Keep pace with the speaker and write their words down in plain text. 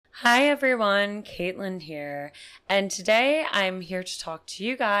Hi everyone, Caitlin here, and today I'm here to talk to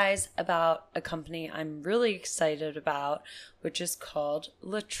you guys about a company I'm really excited about, which is called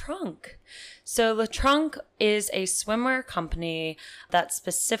Le Trunk. So Le Trunk is a swimwear company that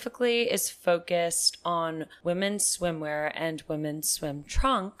specifically is focused on women's swimwear and women's swim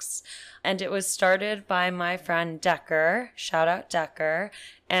trunks, and it was started by my friend Decker, shout out Decker,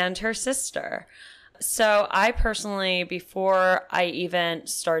 and her sister. So I personally, before I even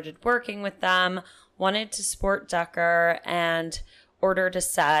started working with them, wanted to support Decker and ordered a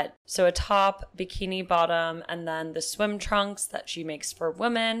set. So a top, bikini bottom, and then the swim trunks that she makes for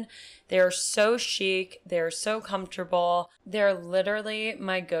women. They are so chic. They're so comfortable. They're literally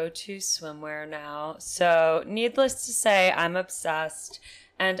my go-to swimwear now. So needless to say, I'm obsessed.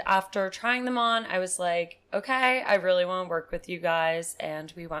 And after trying them on, I was like, okay, I really want to work with you guys.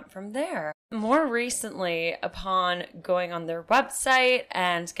 And we went from there. More recently, upon going on their website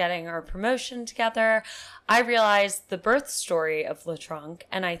and getting our promotion together, I realized the birth story of Le Trunk,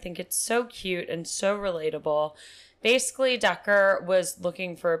 and I think it's so cute and so relatable. Basically, Decker was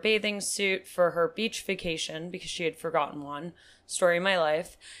looking for a bathing suit for her beach vacation because she had forgotten one. Story of my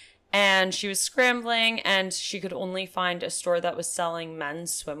life. And she was scrambling and she could only find a store that was selling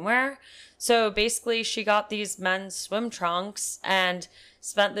men's swimwear. So basically she got these men's swim trunks and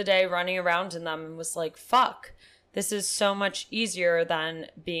spent the day running around in them and was like, fuck, this is so much easier than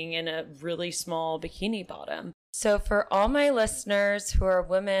being in a really small bikini bottom. So for all my listeners who are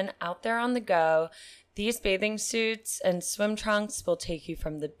women out there on the go, these bathing suits and swim trunks will take you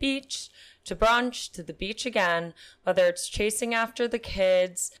from the beach to brunch, to the beach again, whether it's chasing after the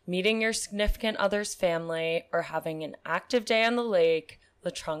kids, meeting your significant other's family, or having an active day on the lake. Le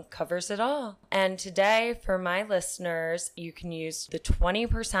Trunk covers it all. And today, for my listeners, you can use the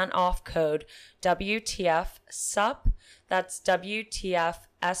 20% off code WTFSUP. That's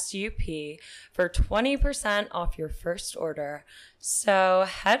WTFSUP for 20% off your first order. So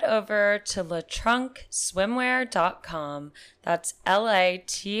head over to latrunkswimwear.com. That's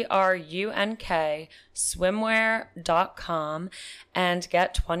LATRUNK swimwear.com and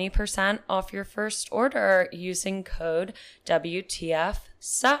get 20% off your first order using code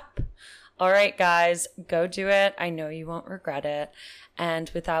WTFSUP. All right, guys, go do it. I know you won't regret it.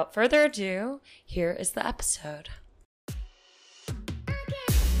 And without further ado, here is the episode.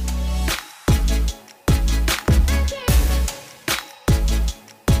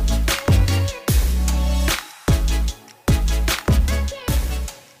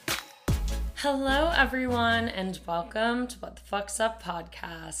 Hello, everyone, and welcome to What the Fuck's Up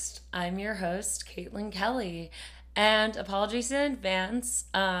podcast. I'm your host, Caitlin Kelly, and apologies in advance.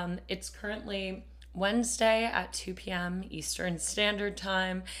 It's currently Wednesday at 2 p.m. Eastern Standard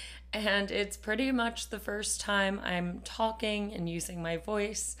Time, and it's pretty much the first time I'm talking and using my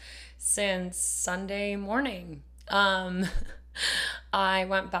voice since Sunday morning. I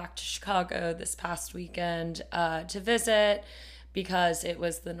went back to Chicago this past weekend to visit because it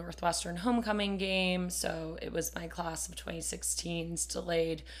was the Northwestern homecoming game. So it was my class of 2016's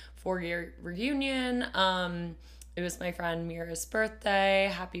delayed 4-year reunion. It was my friend Mira's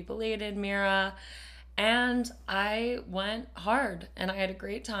birthday. Happy belated, Mira. And I went hard and I had a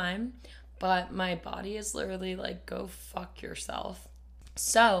great time, but my body is literally like, go fuck yourself.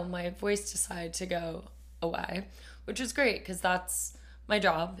 So my voice decided to go away, which is great because that's my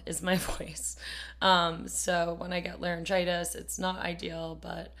job, is my voice. So when I get laryngitis, it's not ideal,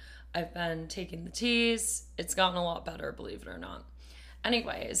 but I've been taking the teas. It's gotten a lot better, believe it or not.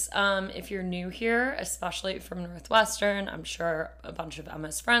 Anyways, if you're new here, especially from Northwestern, I'm sure a bunch of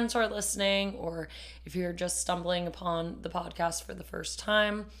Emma's friends are listening, or if you're just stumbling upon the podcast for the first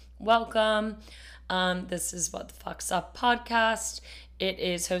time, welcome. This is What the Fuck's Up podcast. It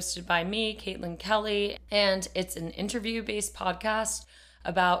is hosted by me, Caitlin Kelly, and it's an interview-based podcast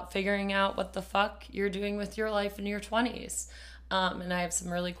about figuring out what the fuck you're doing with your life in your 20s. And I have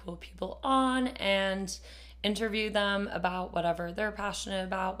some really cool people on and interview them about whatever they're passionate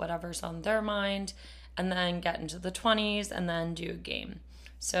about, whatever's on their mind, and then get into the 20s and then do a game.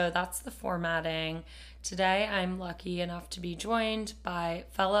 So that's the formatting. Today, I'm lucky enough to be joined by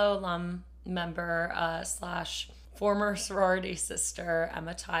fellow alum member slash former sorority sister,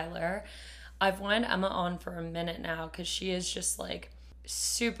 Emma Tyler. I've wanted Emma on for a minute now because she is just like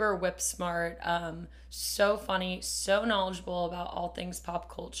super whip smart, so funny, so knowledgeable about all things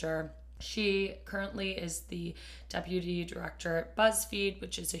pop culture. She currently is the deputy director at BuzzFeed,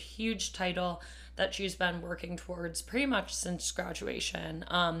 which is a huge title that she's been working towards pretty much since graduation.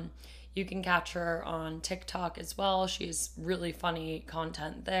 You can catch her on TikTok as well. She has really funny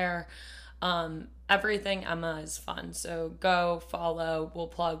content there. Everything Emma is fun. So go follow. We'll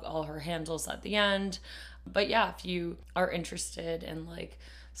plug all her handles at the end. But yeah, if you are interested in like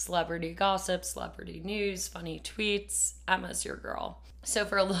celebrity gossip, celebrity news, funny tweets, Emma's your girl. So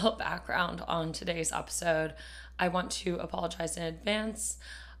for a little background on today's episode, I want to apologize in advance.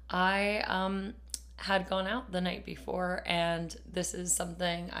 I had gone out the night before, and this is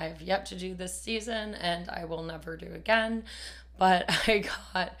something I've yet to do this season and I will never do again. But I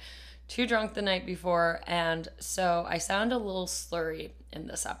got too drunk the night before, and so I sound a little slurry in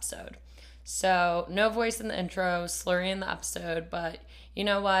this episode. So no voice in the intro, slurry in the episode, but you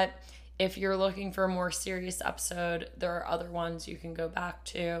know what? If you're looking for a more serious episode, there are other ones you can go back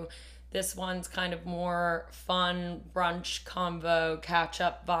to. This one's kind of more fun, brunch, convo,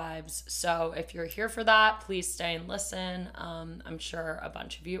 catch-up vibes. So if you're here for that, please stay and listen. I'm sure a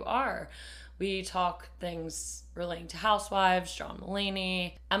bunch of you are. We talk things relating to Housewives, John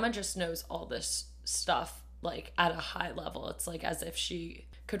Mulaney. Emma just knows all this stuff like at a high level. It's like as if she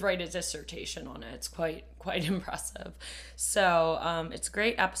could write a dissertation on it. It's quite impressive. So it's a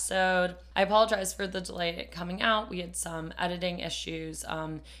great episode. I apologize for the delay coming out. We had some editing issues.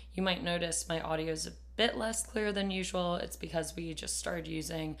 You might notice my audio is a bit less clear than usual. It's because we just started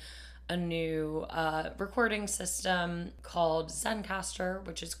using a new recording system called Zencastr,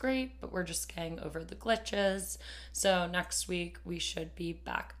 which is great, but we're just getting over the glitches. So next week we should be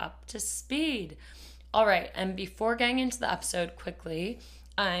back up to speed. All right, and before getting into the episode quickly,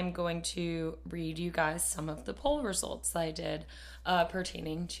 I'm going to read you guys some of the poll results that I did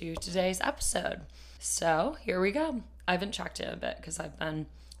pertaining to today's episode. So here we go. I haven't checked it a bit because I've been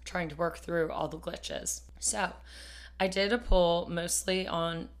trying to work through all the glitches. So I did a poll mostly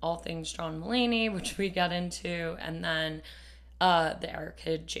on all things John Mulaney, which we got into, and then the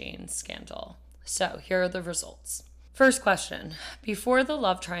Erika Jayne scandal. So here are the results. First question. Before the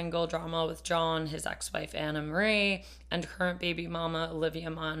love triangle drama with John, his ex-wife Anna Marie, and current baby mama Olivia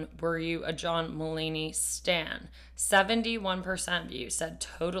Munn, were you a John Mulaney stan? 71% of you said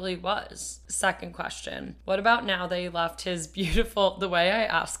totally was. Second question. What about now that he left his beautiful... The way I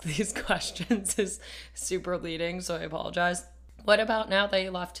ask these questions is super leading, so I apologize. What about now that he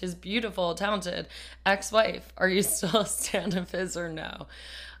left his beautiful, talented ex-wife? Are you still a stan of his or no?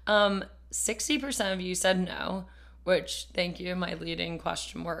 60% of you said no, which, thank you, my leading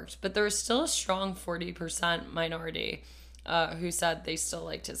question worked. But there was still a strong 40% minority who said they still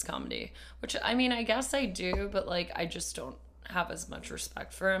liked his comedy. Which, I mean, I guess I do, but, like, I just don't have as much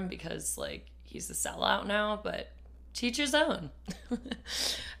respect for him because, like, he's a sellout now, but teach his own.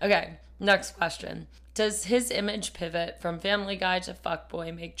 Okay, next question. Does his image pivot from Family Guy to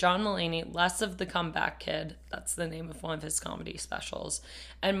fuckboy make John Mulaney less of the comeback kid, that's the name of one of his comedy specials,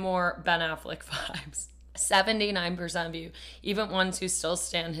 and more Ben Affleck vibes? 79% of you, even ones who still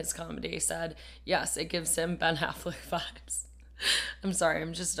stand his comedy, said, yes, it gives him Ben Affleck vibes. I'm sorry,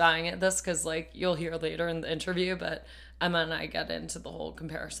 I'm just dying at this because, like, you'll hear later in the interview, but Emma and I get into the whole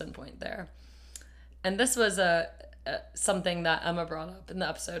comparison point there. And this was something that Emma brought up in the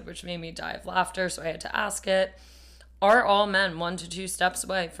episode, which made me die of laughter, so I had to ask it. Are all men 1 to 2 steps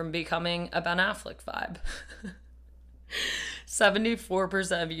away from becoming a Ben Affleck vibe?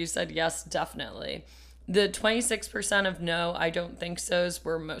 74% of you said yes, definitely. The 26% of no, I don't think so's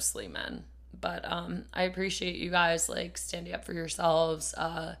were mostly men. But I appreciate you guys, like, standing up for yourselves,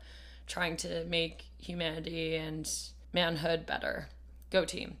 trying to make humanity and manhood better. Go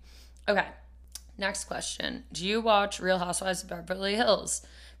team. Okay, next question. Do you watch Real Housewives of Beverly Hills?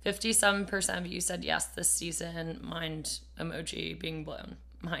 57% of you said yes this season. Mind emoji being blown.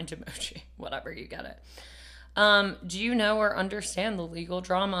 Mind emoji. Whatever, you get it. Do you know or understand the legal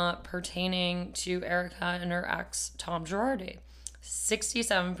drama pertaining to Erika and her ex, Tom Girardi?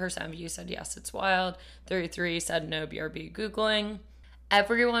 67% of you said yes, it's wild. 33% said no, BRB Googling.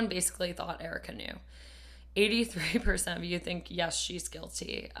 Everyone basically thought Erika knew. 83% of you think yes, she's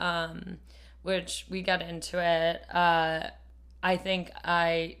guilty, which we get into it. I think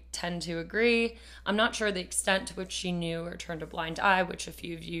I tend to agree. I'm not sure the extent to which she knew or turned a blind eye, which a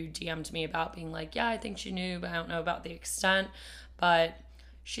few of you DM'd me about, being like, yeah, I think she knew, but I don't know about the extent. But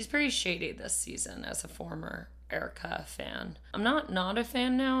she's pretty shady this season as a former Erika fan. I'm not a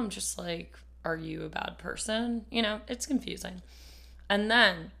fan now. I'm just like, are you a bad person? You know, it's confusing. And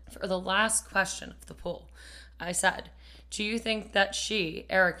then for the last question of the poll, I said, do you think that she,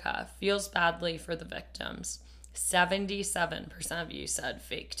 Erika, feels badly for the victims? 77% of you said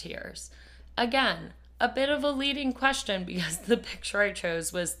fake tears. Again, a bit of a leading question because the picture I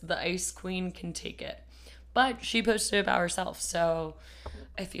chose was the Ice Queen can take it. But she posted it about herself, so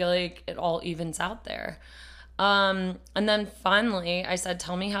I feel like it all evens out there. And then finally, I said,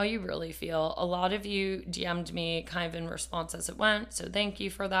 tell me how you really feel. A lot of you DM'd me kind of in response as it went. So thank you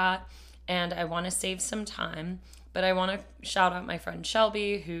for that. And I want to save some time, but I want to shout out my friend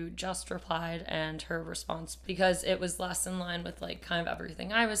Shelby, who just replied, and her response, because it was less in line with like kind of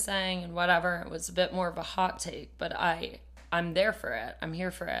everything I was saying and whatever. It was a bit more of a hot take, but I'm there for it. I'm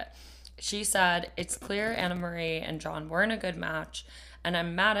here for it. She said, it's clear Anna Marie and John weren't a good match, and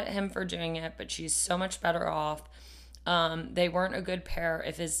I'm mad at him for doing it, but she's so much better off. They weren't a good pair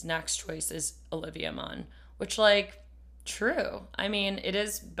if his next choice is Olivia Munn, which, like, true. I mean, it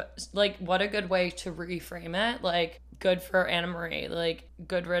is, like, what a good way to reframe it. Like, good for Anna Marie. Like,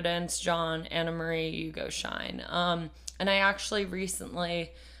 good riddance, John, Anna Marie, you go shine. And I actually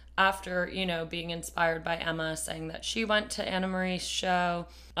recently, after, you know, being inspired by Emma saying that she went to Anna Marie's show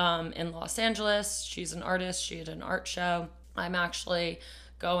in Los Angeles. She's an artist. She had an art show. I'm actually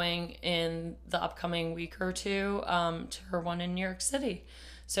going in the upcoming week or two to her one in New York City.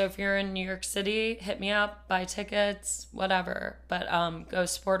 So if you're in New York City, hit me up, buy tickets, whatever. But go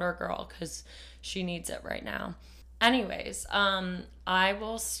support our girl because she needs it right now. Anyways, I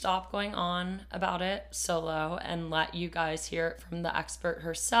will stop going on about it solo and let you guys hear it from the expert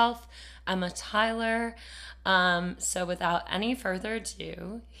herself, Emma Tyler. So without any further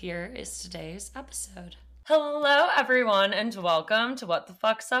ado, here is today's episode. Hello, everyone, and welcome to What the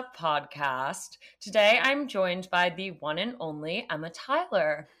Fuck's Up podcast. Today, I'm joined by the one and only Emma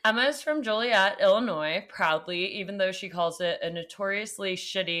Tyler. Emma is from Joliet, Illinois, proudly, even though she calls it a notoriously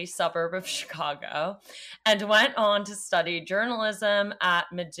shitty suburb of Chicago, and went on to study journalism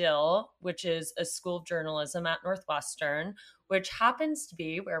at Medill, which is a school of journalism at Northwestern, which happens to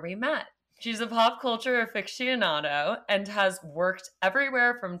be where we met. She's a pop culture aficionado and has worked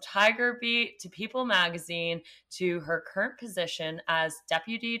everywhere from Tiger Beat to People Magazine to her current position as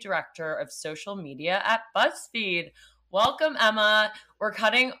Deputy Director of Social Media at BuzzFeed. Welcome, Emma. We're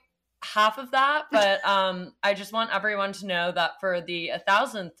cutting half of that, but I just want everyone to know that for the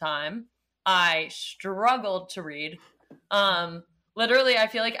 1,000th time, I struggled to read. Literally, I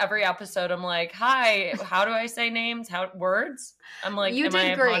feel like every episode I'm like, hi, how do I say names? Words? I'm like, am I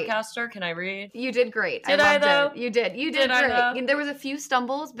a podcaster? Can I read? You did great. Did I though? You did great. There was a few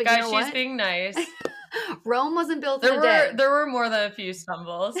stumbles, but guys, you know what? She's being nice. Rome wasn't built in a day. There were more than a few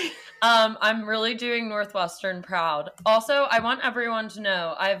stumbles. I'm really doing Northwestern proud. Also, I want everyone to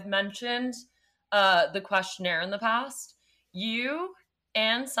know, I've mentioned the questionnaire in the past. You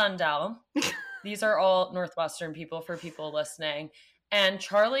and Sundell, these are all Northwestern people for people listening, and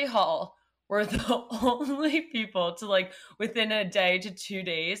Charlie Hall were the only people to, like, within a day to 2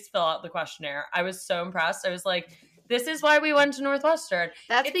 days fill out the questionnaire. I was so impressed. I was like, this is why we went to Northwestern.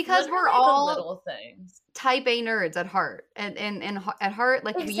 That's because we're all little things. Type A nerds at heart. And at heart,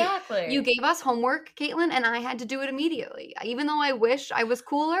 like, exactly. You gave us homework, Caitlin, and I had to do it immediately. Even though I wish I was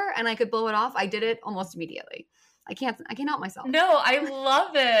cooler and I could blow it off, I did it almost immediately. I can't help myself. No, I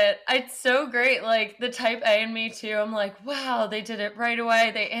love it. It's so great. Like, the type A in me too. I'm like, wow, they did it right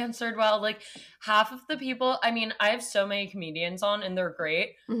away. They answered well. Like, half of the people, I mean, I have so many comedians on and they're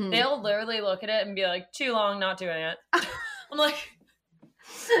great. Mm-hmm. They'll literally look at it and be like, too long, not doing it. I'm like...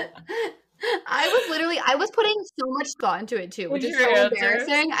 I was putting so much thought into it too, which is so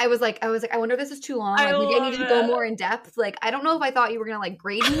embarrassing. I was like, I wonder if this is too long. Like, maybe I need to go more in depth. Like, I don't know if I thought you were going to, like,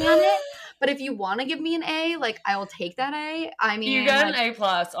 grade me on it, but if you want to give me an A, like, I will take that A. I mean, you got an A+,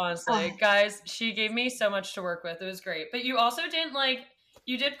 honestly. Guys, she gave me so much to work with. It was great. But you also didn't, like,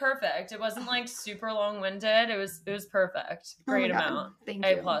 you did perfect. It wasn't, like, super long-winded. It was perfect. Great amount. Thank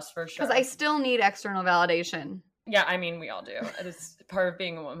you. A+ for sure. Because I still need external validation. Yeah, I mean, we all do. It's part of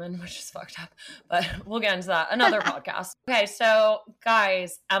being a woman, which is fucked up. But we'll get into that. Another podcast. Okay, so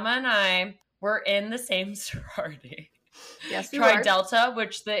guys, Emma and I were in the same sorority. Yes, we Tri were. Delta,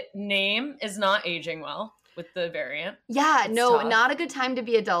 which the name is not aging well with the variant. Yeah, it's tough. Not a good time to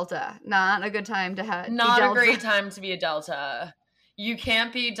be a Delta. Not a good time to have. Not a great time to be a Delta. You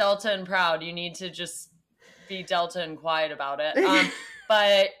can't be Delta and proud. You need to just be Delta and quiet about it.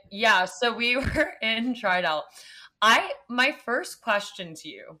 But yeah, so we were in Tri Delta. My first question to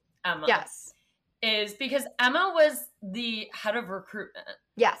you, Emma. Yes. Is because Emma was the head of recruitment.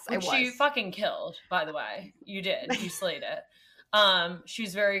 Yes, I was. She fucking killed, by the way. You did. You slayed it.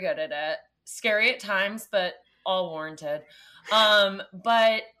 She's very good at it. Scary at times, but all warranted.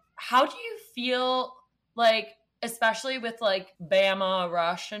 But how do you feel, like, especially with, like, Bama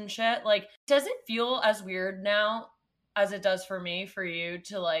Rush and shit? Like, does it feel as weird now as it does for me, for you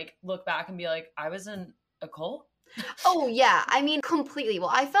to, like, look back and be like, I was in a cult? Oh, yeah. I mean, completely.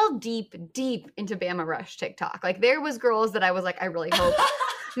 Well, I fell deep into Bama Rush TikTok. Like, there was girls that I was like, I really hope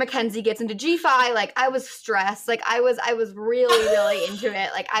Mackenzie gets into G-Phi. Like, I was stressed. Like, I was really, really into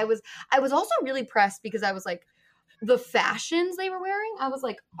it. Like, I was also really pressed because I was like, the fashions they were wearing, I was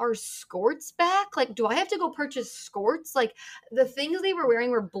like, are skirts back? Like, do I have to go purchase skirts? Like, the things they were wearing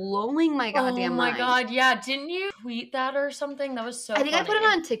were blowing my goddamn mind. Oh my God, yeah. Didn't you tweet that or something? That was so I think funny. I put it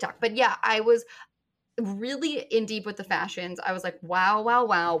on TikTok. But yeah, I was really in deep with the fashions. I was like, wow, wow,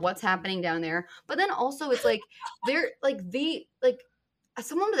 wow, what's happening down there? But then also it's like,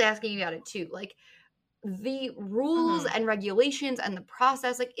 someone was asking me about it too. Like, the rules and regulations and the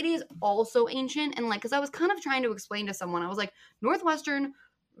process, like, it is also ancient. And like, because I was kind of trying to explain to someone, I was like, Northwestern,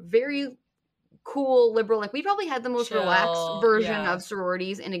 very cool, liberal, like, we probably had the most relaxed version of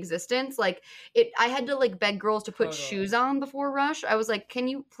sororities in existence. Like, I had to like beg girls to put shoes on before rush. I was like, can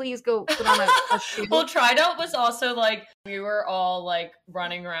you please go put on a shoe? Well, Trident Out was also like, we were all like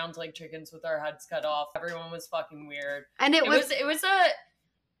running around like chickens with our heads cut off. Everyone was fucking weird, and it was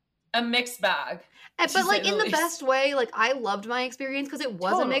a mixed bag. But like, in the best way. Like, I loved my experience because it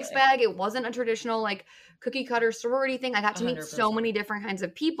was a mixed bag. It wasn't a traditional like cookie cutter sorority thing. I got to meet 100%. So many different kinds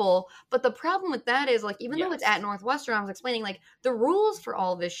of people. But the problem with that is, like, even though it's at Northwestern, I was explaining like the rules for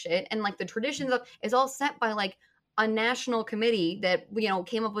all this shit and like the traditions of is all set by like a national committee that, you know,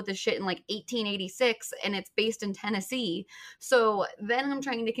 came up with this shit in like 1886, and it's based in Tennessee. So then I'm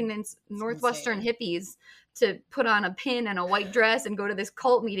trying to convince Northwestern hippies to put on a pin and a white dress and go to this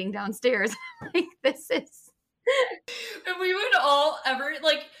cult meeting downstairs. Like, this is... And we would all,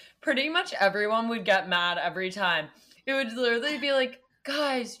 pretty much everyone would get mad every time. It would literally be like,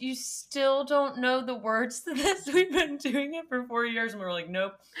 guys, you still don't know the words to this? We've been doing it for 4 years. And we're like,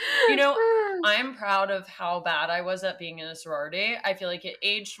 nope. You know, I'm proud of how bad I was at being in a sorority. I feel like it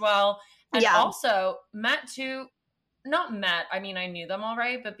aged well. And also I mean, I knew them all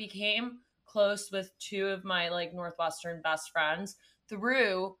right, but became close with two of my like Northwestern best friends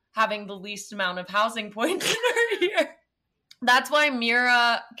through having the least amount of housing points in our year. That's why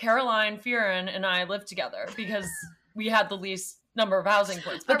Mira, Caroline, Fearon, and I lived together, because we had the least number of housing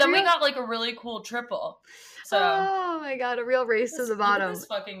points. But then we got like a really cool triple. So, oh my God, a real race to the bottom. Look at this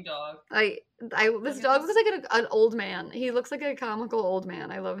fucking dog. This dog looks like an old man. He looks like a comical old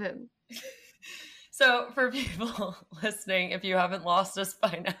man. I love him. So for people listening, if you haven't lost us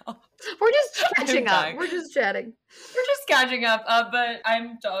by now, we're just catching up. We're just chatting. We're just catching up. But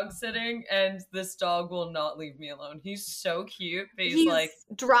I'm dog sitting, and this dog will not leave me alone. He's so cute. But he's like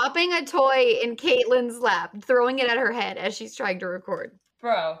dropping a toy in Caitlin's lap, throwing it at her head as she's trying to record.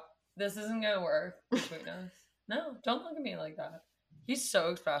 Bro, this isn't gonna work between us. No, don't look at me like that. He's so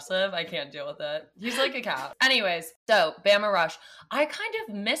expressive. I can't deal with it. He's like a cat. Anyways, so Bama Rush. I kind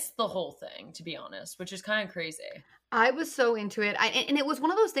of missed the whole thing, to be honest, which is kind of crazy. I was so into it. And it was one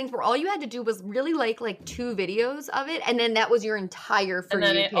of those things where all you had to do was really like 2 videos of it. And then that was your entire For You page.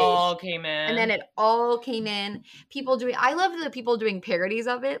 And then it all came in. People doing, I love the people doing parodies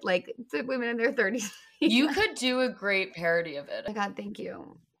of it. Like the women in their 30s. You could do a great parody of it. Oh my God, thank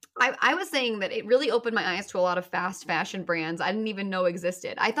you. I was saying that it really opened my eyes to a lot of fast fashion brands I didn't even know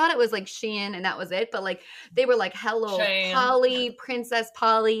existed. I thought it was like Shein and that was it, but like they were like Hello Shane. Polly, Princess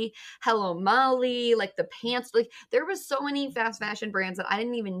Polly, Hello Molly, like the pants. Like there was so many fast fashion brands that I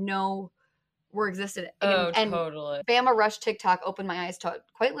didn't even know were existed. And totally. Bama Rush TikTok opened my eyes to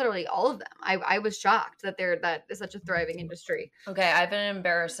quite literally all of them. I was shocked that that is such a thriving industry. Okay, I have an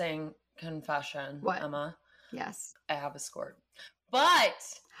embarrassing confession. What? Emma? Yes. I have a skirt. But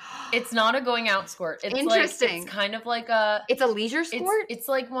it's not a going out skirt. It's interesting. Like, it's kind of like a... It's a leisure skirt? It's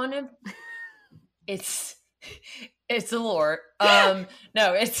like one of... It's a lore. No,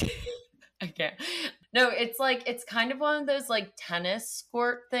 it's... I can't. No, it's like... It's kind of one of those like tennis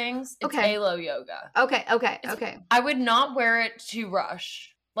skirt things. It's Halo Yoga. Okay. I would not wear it to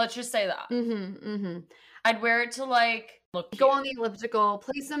Rush. Let's just say that. I'd wear it to like... Go on the elliptical,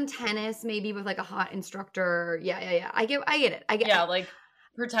 play some tennis, maybe with like a hot instructor. Yeah. I get it. Yeah, like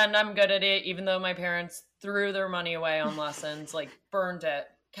pretend I'm good at it, even though my parents threw their money away on lessons, like burned it,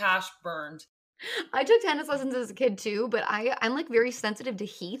 cash burned. I took tennis lessons as a kid too, but I'm like very sensitive to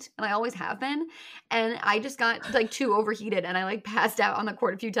heat, and I always have been. And I just got like too overheated, and I like passed out on the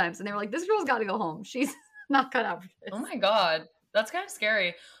court a few times. And they were like, "This girl's got to go home. She's not cut out for this." Oh my God, that's kind of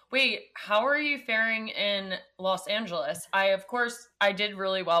scary. Wait, how are you faring in Los Angeles? I did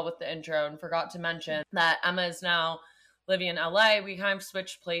really well with the intro and forgot to mention that Emma is now living in LA. We kind of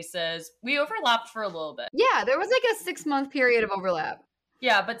switched places. We overlapped for a little bit. Yeah, there was like a 6-month period of overlap.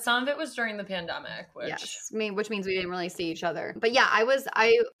 Yeah, but some of it was during the pandemic, which means we didn't really see each other. But yeah, I'm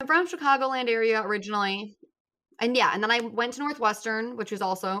from Chicagoland area originally. And yeah, and then I went to Northwestern, which was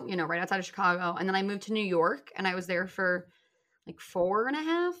also, right outside of Chicago. And then I moved to New York, and I was there for like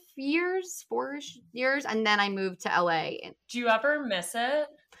 4.5 years, 4-ish years. And then I moved to LA. Do you ever miss it?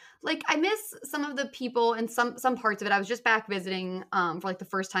 Like, I miss some of the people and some parts of it. I was just back visiting for like the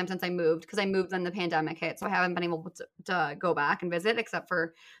first time since I moved, because I moved when the pandemic hit. So I haven't been able to go back and visit except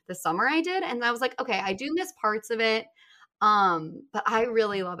for the summer I did. And I was like, okay, I do miss parts of it. But I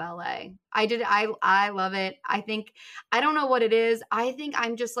really love LA. I love it. I don't know what it is. I think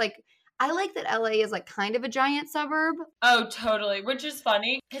I'm just like, I like that LA is like kind of a giant suburb. Oh, totally. Which is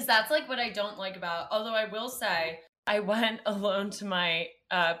funny because that's like what I don't like about, although I will say I went alone to my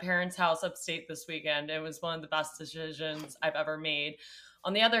parents' house upstate this weekend. It was one of the best decisions I've ever made.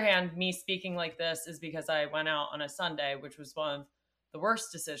 On the other hand, me speaking like this is because I went out on a Sunday, which was one of the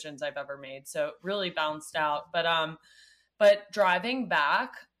worst decisions I've ever made. So it really bounced out. But driving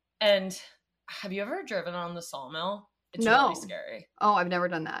back, and have you ever driven on the Sawmill? It's really scary. Oh, I've never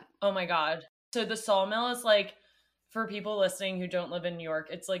done that. Oh my God. So the Sawmill is like, for people listening who don't live in New York,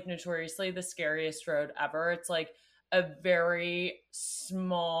 it's like notoriously the scariest road ever. It's like a very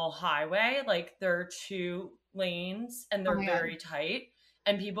small highway. Like there are 2 lanes and they're very tight,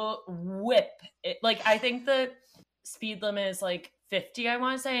 and people whip it. Like I think the speed limit is like 50, I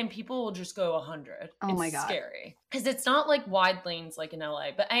want to say, and people will just go 100. Oh my God. Scary. Because it's not like wide lanes like in LA.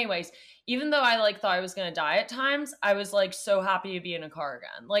 But anyways, even though I like thought I was going to die at times, I was like so happy to be in a car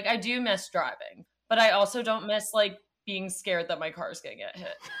again. Like I do miss driving, but I also don't miss like being scared that my car's going to get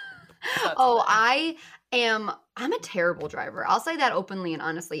hit. Oh, I'm a terrible driver. I'll say that openly and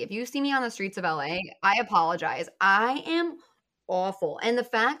honestly. If you see me on the streets of LA, I apologize. I am awful. And the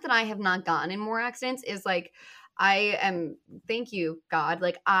fact that I have not gotten in more accidents is like, thank you, God.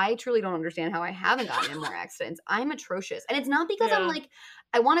 Like, I truly don't understand how I haven't gotten in more accidents. I'm atrocious. And it's not because I'm like,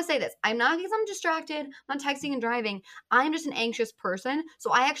 I want to say this. I'm not because I'm distracted. I'm not texting and driving. I'm just an anxious person.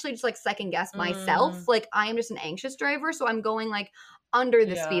 So I actually just like second guess myself. Like, I am just an anxious driver. So I'm going like under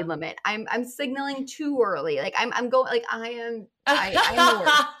the speed limit. I'm signaling too early. Like I'm going like I am the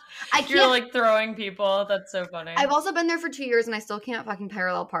worst. You're like throwing people. That's so funny. I've also been there for 2 years and I still can't fucking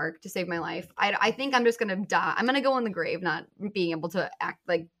parallel park to save my life. I think I'm just gonna die. I'm gonna go in the grave not being able to act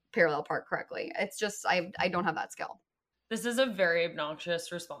like parallel park correctly. It's just I don't have that skill. This is a very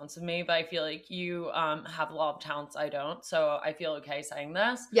obnoxious response of me, but I feel like you have a lot of talents I don't, so I feel okay saying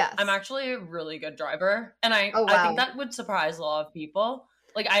this. Yes. I'm actually a really good driver, and I think that would surprise a lot of people.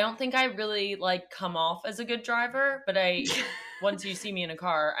 Like, I don't think I really, like, come off as a good driver, but once you see me in a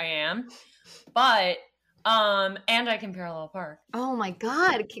car, I am. But, and I can parallel park. Oh my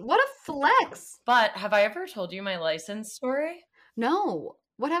God, what a flex. But have I ever told you my license story? No.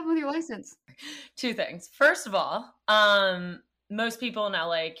 What happened with your license? 2 things. First of all, most people in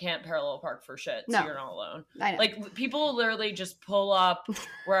LA can't parallel park for shit, so you're not alone. I know. Like, people literally just pull up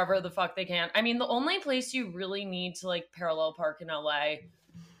wherever the fuck they can. I mean, the only place you really need to, like, parallel park in LA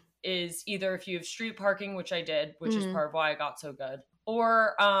is either if you have street parking, which I did, which is part of why I got so good,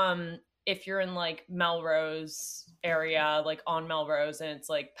 or if you're in, like, Melrose area, like on Melrose, and it's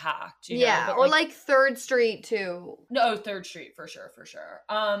like packed. You know? But, or like 3rd Street too. No, 3rd Street for sure.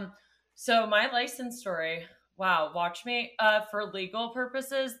 So my license story. Wow, watch me. For legal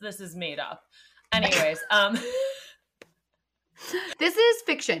purposes, this is made up. Anyways, this is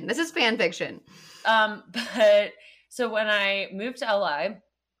fiction. This is fan fiction. But so when I moved to LA,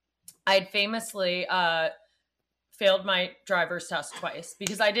 I'd famously failed my driver's test twice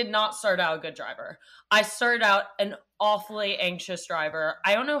because I did not start out a good driver. I started out an awfully anxious driver.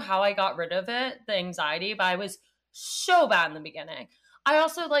 I don't know how I got rid of it, the anxiety, but I was so bad in the beginning. I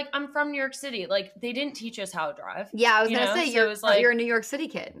also, like, I'm from New York City. Like, they didn't teach us how to drive. Yeah, I was going to say, you're a New York City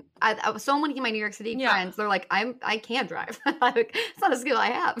kid. So many of my New York City friends, they're like, I can't drive. It's not a skill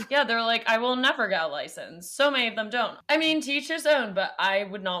I have. Yeah, they're like, I will never get a license. So many of them don't. I mean, to each his own, but I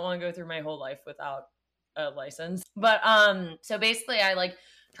would not want to go through my whole life without a license. But so basically I like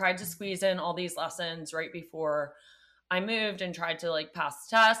tried to squeeze in all these lessons right before I moved and tried to like pass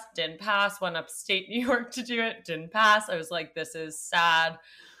the test, didn't pass, went upstate New York to do it, didn't pass. I was like, this is sad.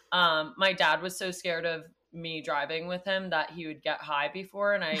 My dad was so scared of me driving with him that he would get high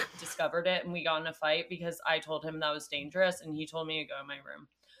before, and I discovered it, and we got in a fight because I told him that was dangerous and he told me to go in my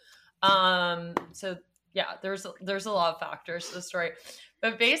room. So yeah, there's a lot of factors to the story.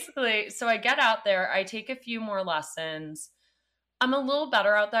 But basically, so I get out there, I take a few more lessons. I'm a little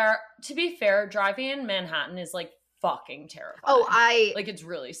better out there. To be fair, driving in Manhattan is like fucking terrifying. Oh, like it's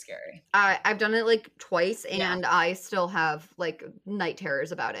really scary. I've done it like twice, and I still have like night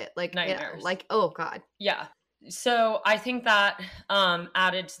terrors about it. Like nightmares. Like, oh God. Yeah. So I think that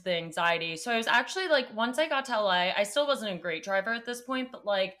added to the anxiety. So I was actually like, once I got to LA, I still wasn't a great driver at this point, but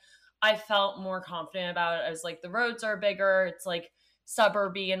like I felt more confident about it. I was like, the roads are bigger. It's like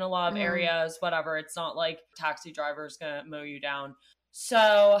suburby in a lot of areas, whatever. It's not like taxi driver's gonna mow you down.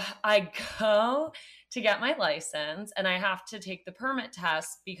 So I go to get my license and I have to take the permit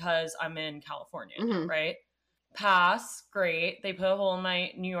test because I'm in California now, right? Pass, great. They put a hole in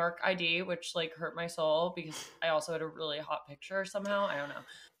my New York ID, which like hurt my soul because I also had a really hot picture somehow. I don't know.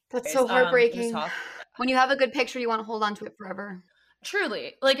 That's so heartbreaking. When you have a good picture, you want to hold on to it forever.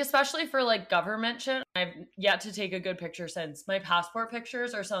 Truly, like especially for like government shit. I've yet to take a good picture since. My passport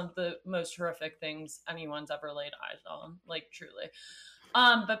pictures are some of the most horrific things anyone's ever laid eyes on, like truly.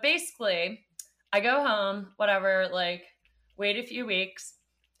 But basically, I go home, whatever, like wait a few weeks,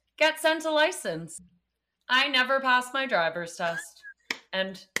 get sent a license. I never passed my driver's test.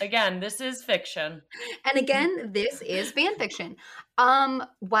 And again, this is fiction. And again, this is fan fiction.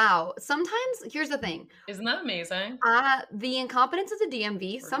 Wow. Sometimes, here's the thing. Isn't that amazing? The incompetence of the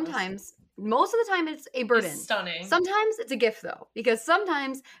DMV, sometimes, most of the time, it's a burden. It's stunning. Sometimes it's a gift, though, because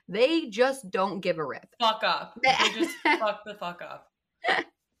sometimes they just don't give a rip. Fuck up. They just fuck the fuck up.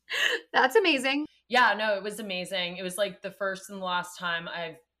 That's amazing. Yeah, no, it was amazing. It was like the first and the last time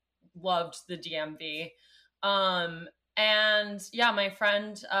I've loved the DMV. And yeah, my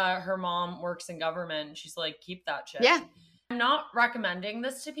friend, her mom works in government. She's like, keep that shit. Yeah. I'm not recommending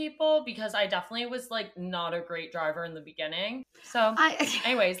this to people because I definitely was like not a great driver in the beginning. So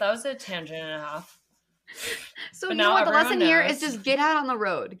anyways, that was a tangent and a half. So but you know what the lesson here is, just get out on the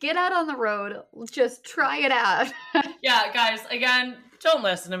road. Get out on the road. Just try it out. Yeah, guys, again, don't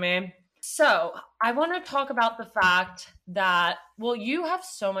listen to me. So I want to talk about the fact that, well, you have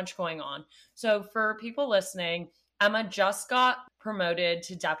so much going on. So for people listening, Emma just got promoted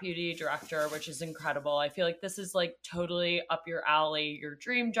to deputy director, which is incredible. I feel like this is like totally up your alley, your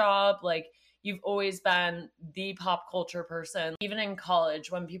dream job. Like you've always been the pop culture person. Even in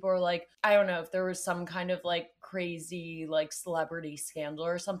college, when people were like, I don't know, if there was some kind of like crazy like celebrity scandal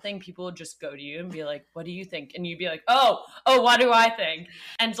or something, people would just go to you and be like, what do you think? And you'd be like, oh, what do I think?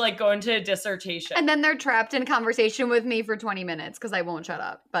 And like go into a dissertation. And then they're trapped in conversation with me for 20 minutes because I won't shut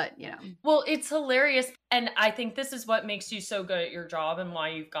up. But, you know. Well, it's hilarious. And I think this is what makes you so good at your job and why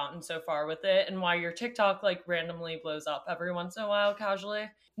you've gotten so far with it and why your TikTok like randomly blows up every once in a while casually.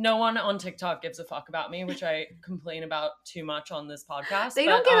 No one on TikTok gives a fuck about me, which I complain about too much on this podcast. They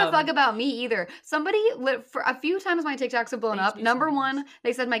don't give a fuck about me either. Somebody, for a few times my TikToks have blown up. Number one,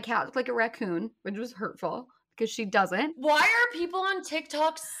 they said my cat looked like a raccoon, which was hurtful because she doesn't. Why are people on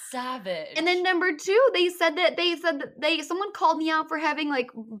TikTok savage? And then number two, they said that someone called me out for having like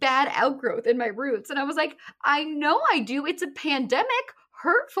bad outgrowth in my roots. And I was like, I know I do. It's a pandemic.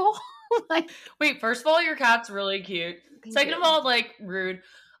 Hurtful. Like, wait, first of all, your cat's really cute. Second of all, like, rude.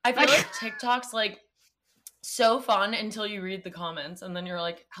 I feel like TikTok's like so fun until you read the comments and then you're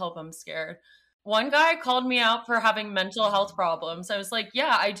like, help, I'm scared. One guy called me out for having mental health problems. I was like,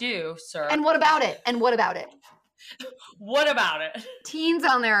 yeah, I do, sir. And what about it? What about it? Teens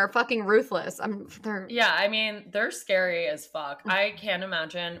on there are fucking ruthless. Yeah, I mean, they're scary as fuck. I can't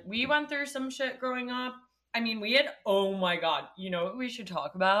imagine. We went through some shit growing up. I mean, oh my God, you know what we should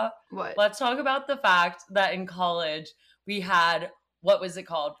talk about? What? Let's talk about the fact that in college we had, what was it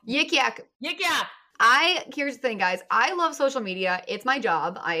called? Yik Yak. Yik Yak. Here's the thing, guys. I love social media. It's my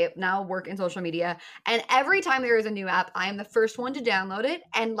job. I now work in social media. And every time there is a new app, I am the first one to download it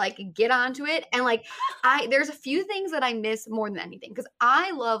and like get onto it. And like, there's a few things that I miss more than anything. Cause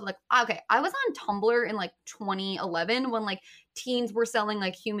I love I was on Tumblr in like 2011 when like teens were selling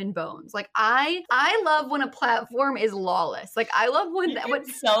like human bones. Like I love when a platform is lawless. Like I love when that would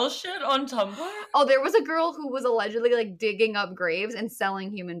sell shit on Tumblr. Oh, there was a girl who was allegedly like digging up graves and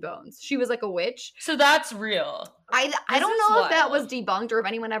selling human bones. She was like a witch. So that's real. I don't know if that was debunked or if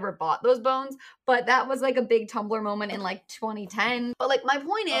anyone ever bought those bones, but that was like a big Tumblr moment in like 2010. But like my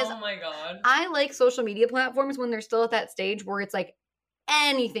point is, oh my God, I like social media platforms when they're still at that stage where it's like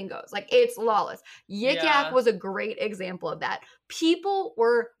anything goes. Like it's lawless. Yik Yak was a great example of that. People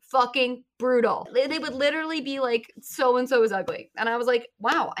were fucking brutal. They would literally be like, so and so is ugly, and I was like,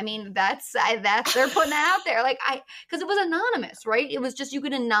 wow. I mean, that's they're putting that out there, like because it was anonymous, right? It was just you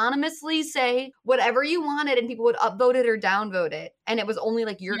could anonymously say whatever you wanted, and people would upvote it or downvote it, and it was only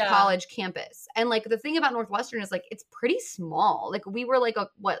like your college campus. And like the thing about Northwestern is like it's pretty small. Like we were like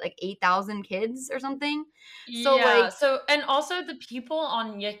 8,000 kids or something. So and also the people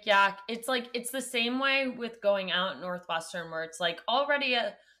on Yik Yak, it's like it's the same way with going out at Northwestern where it's like already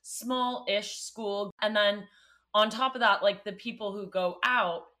a small-ish school, and then on top of that, like the people who go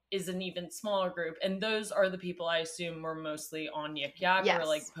out is an even smaller group, and those are the people I assume were mostly on Yik Yak or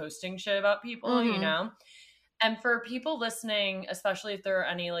like posting shit about people, you know. And for people listening, especially if there are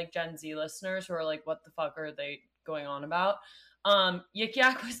any like Gen Z listeners who are like, what the fuck are they going on about? Yik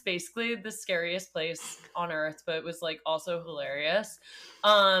Yak was basically the scariest place on earth, but it was like also hilarious.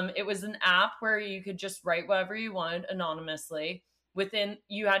 It was an app where you could just write whatever you wanted anonymously.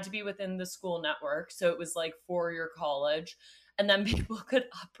 You had to be within the school network, so it was like for your college, and then people could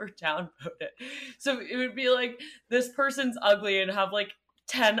up or down vote it. So it would be like, this person's ugly, and have like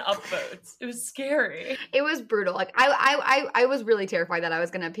 10 upvotes. It was scary. It was brutal. Like I was really terrified that I was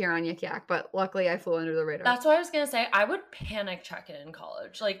going to appear on Yik Yak, but luckily I flew under the radar. That's what I was going to say. I would panic check it in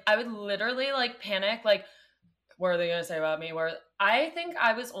college. Like I would literally like panic, like, what are they going to say about me? Where I think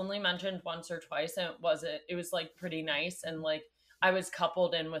I was only mentioned once or twice, and it was like pretty nice, and like I was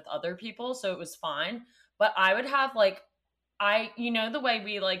coupled in with other people, so it was fine. But I would have like, the way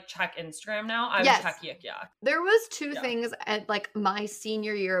we like check Instagram now, I would check Yik Yak. There was two things at like my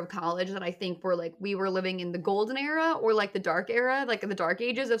senior year of college that I think were like, we were living in the golden era or like the dark era, like in the dark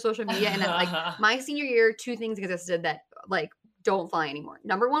ages of social media. And then like my senior year, two things existed that like don't fly anymore.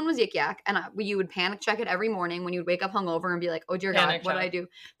 Number one was Yik Yak, and you would panic check it every morning when you would wake up hungover and be like, oh dear God, what did I do?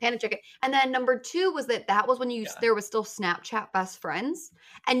 Panic check it. And then number two was that was when there was still Snapchat best friends,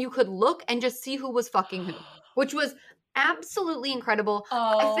 and you could look and just see who was fucking who, which was absolutely incredible.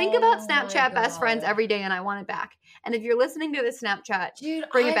 I think about Snapchat best friends every day, and I want it back. And if you're listening to this Snapchat, dude,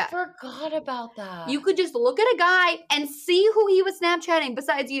 bring it back. I forgot about that. You could just look at a guy and see who he was Snapchatting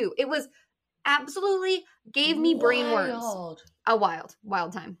besides you. It was absolutely gave me brain worms. A wild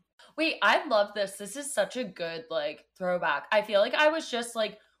time. Wait, I love this. This is such a good like throwback. I feel like I was just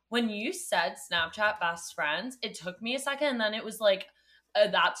like, when you said Snapchat best friends, it took me a second, and then it was like a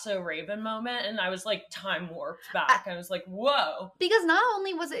That's So Raven moment, and I was like time warped back. I was like, whoa. Because not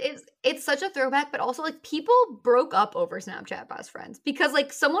only was it's such a throwback, but also like people broke up over Snapchat best friends, because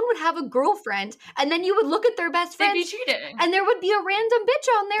like someone would have a girlfriend and then you would look at their best friend. They'd be cheating. And there would be a random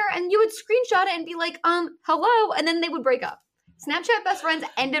bitch on there, and you would screenshot it and be like, hello, and then they would break up. Snapchat best friends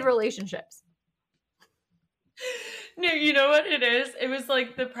ended relationships. No, you know what it is? It was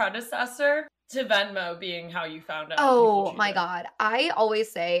like the predecessor to Venmo being how you found out. Oh my God. I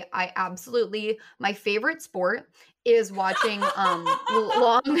always say my favorite sport is watching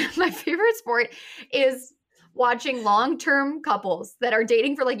my favorite sport is watching long-term couples that are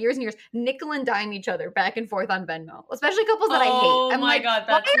dating for like years and years nickel and dime each other back and forth on Venmo, especially couples that I hate. I'm my like, God,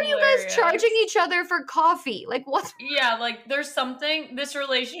 why are you guys charging each other for coffee? Like what? Yeah, like there's something, this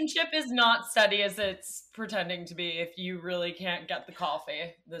relationship is not steady as it's pretending to be if you really can't get the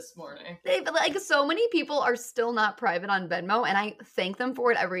coffee this morning. Like so many people are still not private on Venmo, and I thank them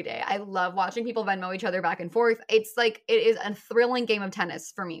for it every day. I love watching people Venmo each other back and forth. It's like, it is a thrilling game of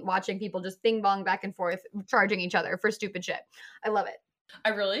tennis for me, watching people just bing bong back and forth, charging each other for stupid shit. I love it. I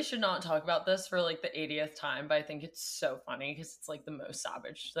really should not talk about this for like the 80th time, but I think it's so funny because it's like the most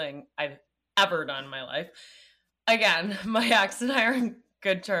savage thing I've ever done in my life. Again, my ex and I are in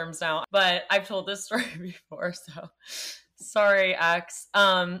good terms now, but I've told this story before, so sorry, ex.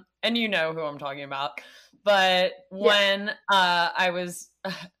 And you know who I'm talking about. But when I was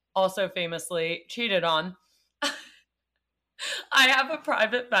also famously cheated on, I have a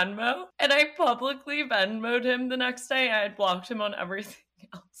private Venmo, and I publicly Venmo'd him the next day. I had blocked him on everything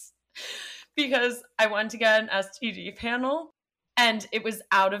else because I went to get an STD panel, and it was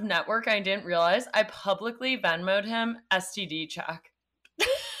out of network. I didn't realize. I publicly Venmo'd him STD check.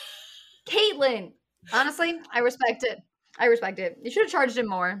 Caitlin, honestly, I respect it. You should have charged him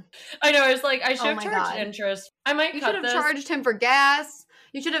more. I know. I was like, I should have charged interest. I might. You should have charged him for gas.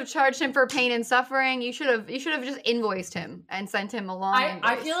 You should have charged him for pain and suffering. You should have just invoiced him and sent him a long invoice.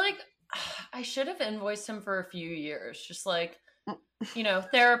 I feel like I should have invoiced him for a few years, just like,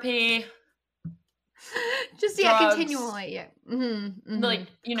 therapy. Just drugs, continually, yeah. Like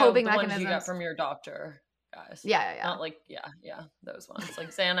coping the ones you get from your doctor, guys. Yeah. Not like those ones like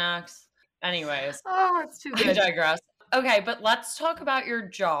Xanax. Anyways, it's too good. I digress. Okay, but let's talk about your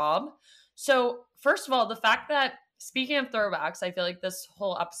job. So first of all, the fact that, speaking of throwbacks, I feel like this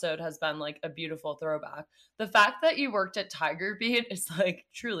whole episode has been like a beautiful throwback. The fact that you worked at Tiger Beat is like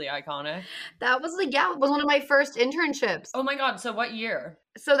truly iconic. That was it was one of my first internships. Oh my God. So what year?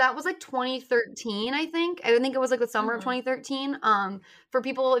 So that was like 2013, I think. I think it was like the summer of 2013. For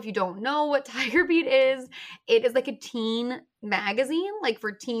people, if you don't know what Tiger Beat is, it is like a teen magazine, like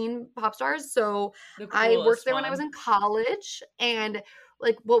for teen pop stars. So I worked there when I was in college, and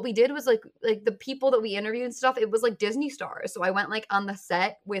like what we did was like the people that we interviewed and stuff, it was like Disney stars. So I went like on the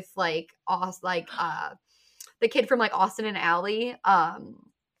set with like the kid from like Austin and Ally,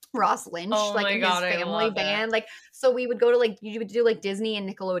 Ross Lynch, like in his family band. Like, so we would go to like, you would do like Disney and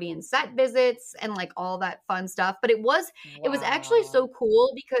Nickelodeon set visits and like all that fun stuff. But it was actually so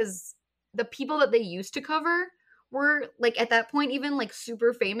cool because the people that they used to cover were like at that point even like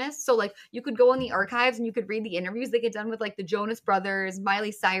super famous. So like you could go in the archives and you could read the interviews they get done with like the Jonas Brothers,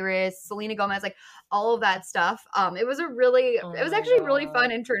 Miley Cyrus, Selena Gomez, like all of that stuff. It was actually a really fun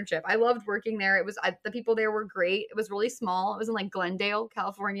internship. I loved working there. It was the people there were great. It was really small. It was in like Glendale,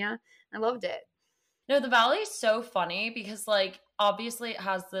 California. I loved it. No, the Valley is so funny because like obviously it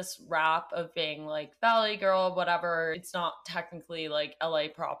has this rap of being like Valley Girl, whatever. It's not technically like LA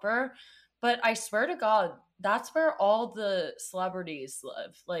proper, but I swear to God, that's where all the celebrities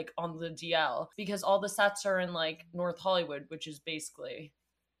live, like on the DL, because all the sets are in like North Hollywood, which is basically,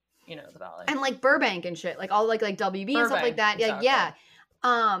 you know, the Valley. And like Burbank and shit, like all like WB Burbank, and stuff like that. Exactly. Yeah.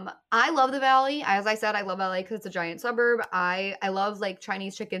 I love the Valley. As I said, I love LA because it's a giant suburb. I love like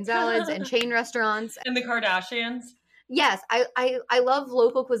Chinese chicken salads and chain restaurants. And the Kardashians. Yes, I love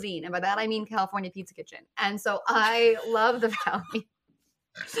local cuisine. And by that I mean California Pizza Kitchen. And so I love the Valley.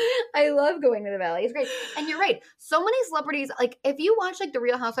 I love going to the Valley. It's great. And you're right. So many celebrities, like if you watch like the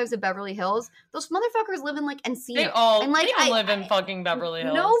Real Housewives of Beverly Hills, those motherfuckers live in like Encino. They don't live in fucking Beverly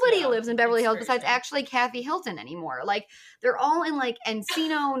Hills. Nobody lives in Beverly Hills besides actually Kathy Hilton anymore. Like they're all in like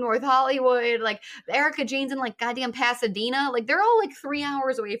Encino, North Hollywood, like Erika Jane's in like goddamn Pasadena. Like they're all like 3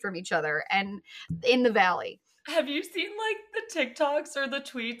 hours away from each other and in the Valley. Have you seen like the TikToks or the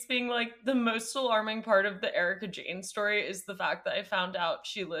tweets being like the most alarming part of the Erika Jane story is the fact that I found out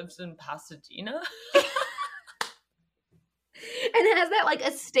she lives in Pasadena? And has that like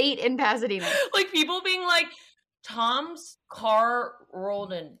estate in Pasadena. Like people being like, Tom's car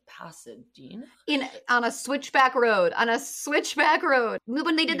rolled in Pasadena? On a switchback road.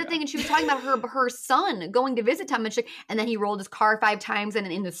 When they did the thing and she was talking about her son going to visit Tom Mitchell and then he rolled his car 5 times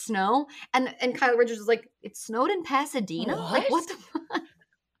in the snow. And Kyle Richards was like, it snowed in Pasadena? What? Like, what the fuck?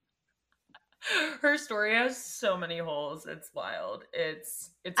 Her story has so many holes. It's wild. It's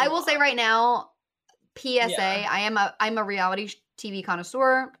I will say right now, PSA, I'm a reality TV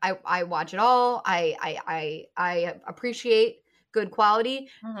connoisseur. I watch it all. I appreciate good quality.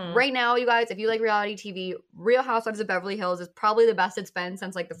 Mm-hmm. Right now, you guys, if you like reality TV, Real Housewives of Beverly Hills is probably the best it's been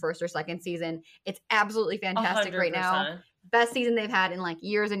since like the first or second season. It's absolutely fantastic 100%. Right now. Best season they've had in like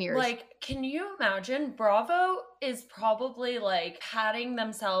years and years. Like, can you imagine? Bravo is probably like patting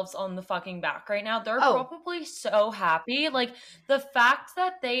themselves on the fucking back right now. They're probably so happy. Like the fact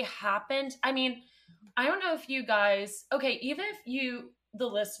that they happened, I mean, I don't know if you guys, okay, even if you, the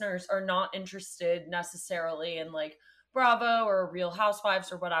listeners, are not interested necessarily in like Bravo or Real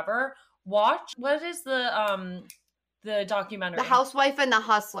Housewives or whatever, watch, what is the documentary? The Housewife and the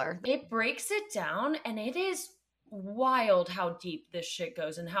Hustler. It breaks it down and it is wild how deep this shit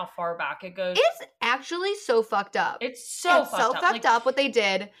goes and how far back it goes. It's actually so fucked up. It's so fucked up what they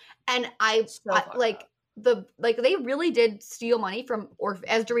did. And they really did steal money from, or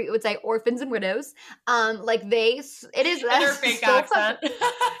as Dorit would say, orphans and widows. It is in her fake accent.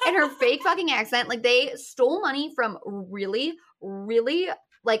 In her fake fucking accent. Like they stole money from really, really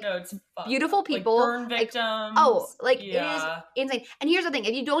beautiful people. Like burn victims. It is insane. And here's the thing: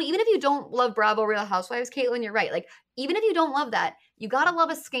 even if you don't love Bravo Real Housewives, Caitlin, you're right. Like even if you don't love that, you gotta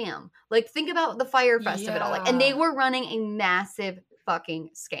love a scam. Like think about the Fyre Festival, and they were running a massive fucking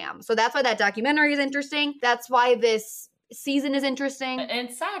scam. So that's why that documentary is interesting. That's why this season is interesting. And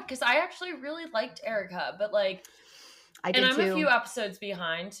it's sad because I actually really liked Erika, but like, I did and I'm too. A few episodes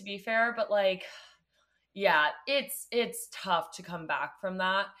behind, to be fair, but like, yeah, it's tough to come back from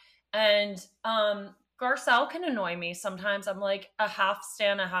that. And Garcelle can annoy me sometimes. I'm like a half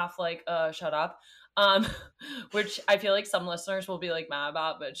stan, a half like shut up. Which I feel like some listeners will be like mad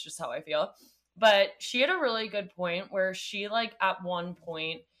about, but it's just how I feel. But she had a really good point where she like at one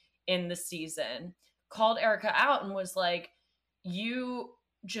point in the season called Erika out and was like, you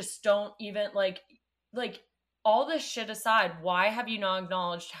just don't even like all this shit aside, why have you not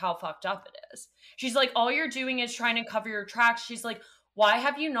acknowledged how fucked up it is? She's like, all you're doing is trying to cover your tracks. She's like, why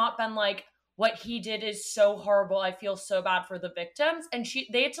have you not been like, what he did is so horrible. I feel so bad for the victims. And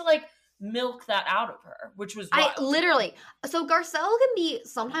they had to like milk that out of her, which was wild. So Garcelle can be,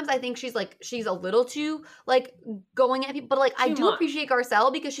 sometimes I think she's a little too like going at people, but like I do appreciate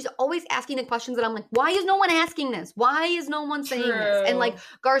Garcelle because she's always asking the questions that I'm like, why is no one asking this? Why is no one saying this? And like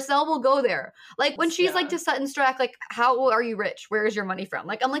Garcelle will go there. Like when she's like to Sutton Stracke, like, how are you rich? Where is your money from?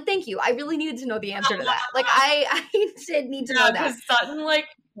 Like, I'm like, thank you. I really needed to know the answer to that. Like I did need to know that. Because Sutton, like,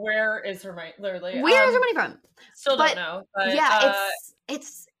 where is her money? Literally. Where is her money from? Still don't know. But, yeah,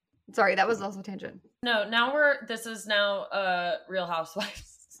 it's sorry, that was also a tangent. No, this is now Real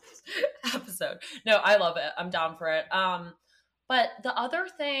Housewives. episode. No, I love it. I'm down for it. But the other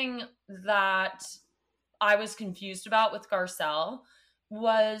thing that I was confused about with Garcelle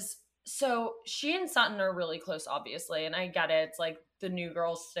was, so she and Sutton are really close, obviously, and I get it. It's like the new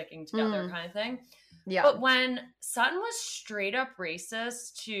girls sticking together kind of thing. Yeah. But when Sutton was straight up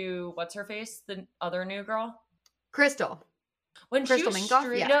racist to what's her face, the other new girl, Crystal. When Crystal she was Minkoff,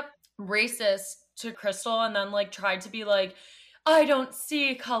 straight up racist to Crystal and then like tried to be like, I don't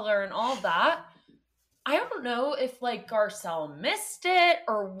see color and all that. I don't know if like Garcelle missed it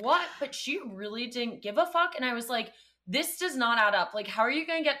or what, but she really didn't give a fuck. And I was like, this does not add up. Like, how are you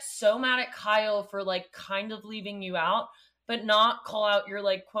going to get so mad at Kyle for like kind of leaving you out, but not call out your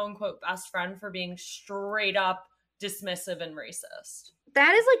like quote unquote best friend for being straight up dismissive and racist?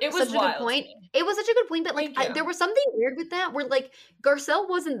 That is like such a good point. It was such a good point, but like there was something weird with that where like Garcelle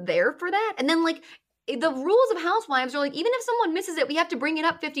wasn't there for that. And then like the rules of Housewives are like, even if someone misses it, we have to bring it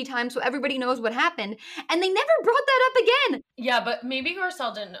up 50 times so everybody knows what happened. And they never brought that up again. Yeah, but maybe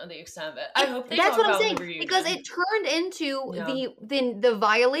Garcelle didn't know the extent of it. I hope they That's talk what I'm about saying. Because it turned into the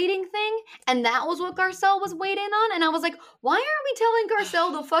violating thing, and that was what Garcelle was weighed in on. And I was like, why aren't we telling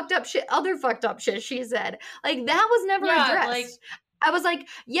Garcelle the fucked up shit, other fucked up shit she said? Like that was never addressed. Like, I was like,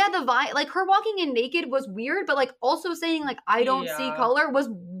 yeah, like her walking in naked was weird, but like also saying like I don't see color was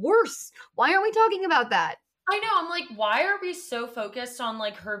worse. Why aren't we talking about that? I know. I'm like, why are we so focused on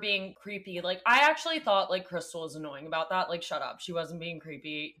like her being creepy? Like I actually thought like Crystal was annoying about that. Like, shut up. She wasn't being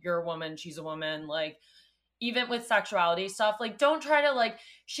creepy. You're a woman. She's a woman. Like even with sexuality stuff, like don't try to like,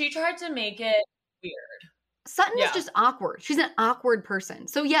 she tried to make it weird. Sutton is just awkward. She's an awkward person.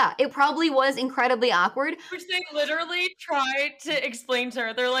 So yeah, it probably was incredibly awkward. Which they literally tried to explain to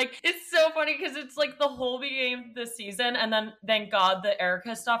her. They're like, it's so funny because it's like the whole beginning of the season, and then thank God the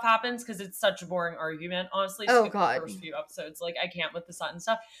Erica stuff happens because it's such a boring argument. Honestly, oh God, the first few episodes, like I can't with the Sutton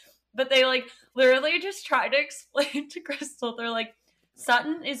stuff. But they like literally just try to explain to Crystal. They're like,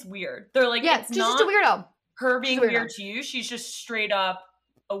 Sutton is weird. They're like, yeah, she's just a weirdo. Her being weird to you, she's just straight up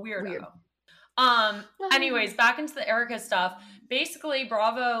a weirdo. Weird. Anyways, back into the Erica stuff. Basically,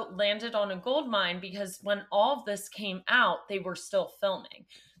 Bravo landed on a gold mine because when all of this came out, they were still filming.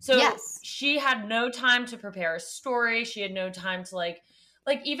 So she had no time to prepare a story. She had no time to like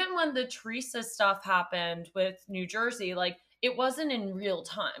even when the Teresa stuff happened with New Jersey, like it wasn't in real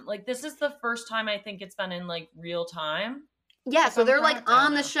time. Like this is the first time I think it's been in like real time. Yeah, so they're like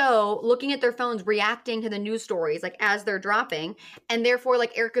on the show looking at their phones, reacting to the news stories like as they're dropping. And therefore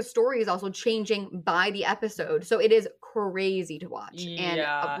like Erica's story is also changing by the episode. So it is crazy to watch.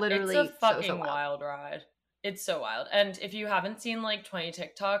 Yeah, and literally it's a fucking wild ride. It's so wild. And if you haven't seen like 20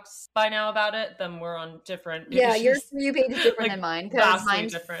 TikToks by now about it, then we're on different pages. Yeah, your page is different than mine because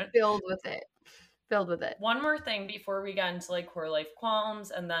mine's different. Filled with it. One more thing before we get into like core life qualms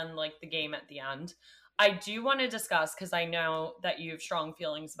and then like the game at the end. I do want to discuss, because I know that you have strong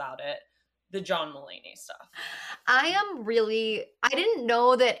feelings about it, the John Mulaney stuff. I didn't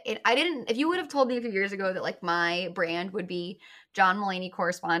know that if you would have told me a few years ago that like my brand would be John Mulaney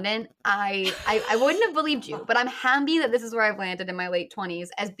correspondent, I wouldn't have believed you, but I'm happy that this is where I've landed in my late 20s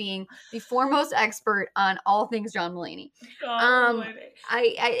as being the foremost expert on all things John Mulaney.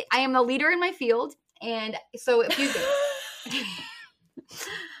 I am a leader in my field, and so a few things.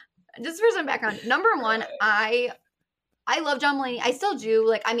 Just for some background, number one, I love John Mulaney. I still do.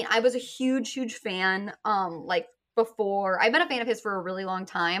 Like, I mean, I was a huge fan. Like before, I've been a fan of his for a really long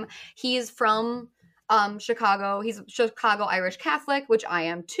time. He's from Chicago. He's Chicago Irish Catholic, which I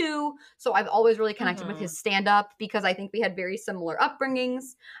am too. So I've always really connected with his stand-up because I think we had very similar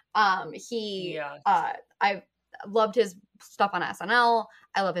upbringings. I loved his stuff on SNL.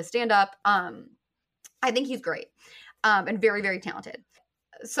 I love his stand-up. I think he's great. And very, very talented.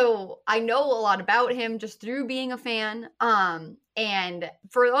 So I know a lot about him just through being a fan. And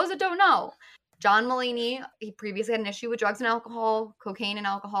for those that don't know, John Mulaney, he previously had an issue with drugs and alcohol, cocaine and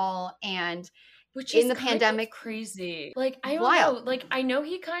alcohol, and which is in the pandemic crazy. Like I don't know, like I know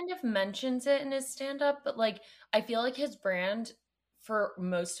he kind of mentions it in his stand-up, but like I feel like his brand for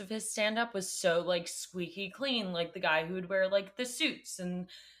most of his stand-up was so like squeaky clean, like the guy who would wear like the suits and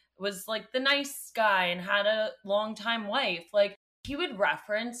was like the nice guy and had a long-time wife. Like he would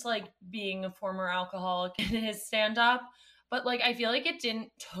reference like being a former alcoholic in his stand-up, but like I feel like it didn't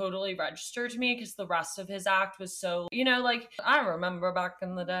totally register to me because the rest of his act was so, you know, like I remember back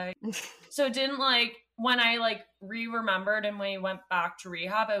in the day. So it didn't like when I like re-remembered and when he went back to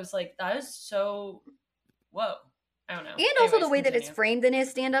rehab, I was like, that is so whoa. I don't know. And also the way that it's framed in his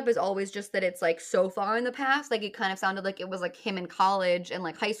stand-up is always just that it's, like, so far in the past. Like, it kind of sounded like it was, like, him in college and,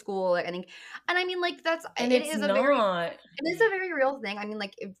 like, high school, like, I think. And I mean, like, that's and it is a very real thing. I mean,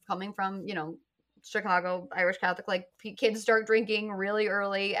 like, if coming from, you know, Chicago, Irish Catholic, like, kids start drinking really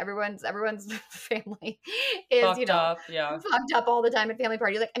early. Everyone's family is, fucked up, fucked up all the time at family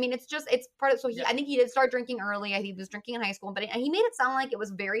parties. Like, I mean, it's part of, so I think he did start drinking early. I think he was drinking in high school, but he made it sound like it was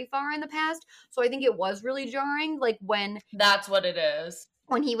very far in the past. So I think it was really jarring, like, when that's what it is.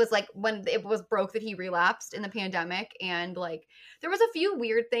 When he was like, when it was broke that he relapsed in the pandemic, and like there was a few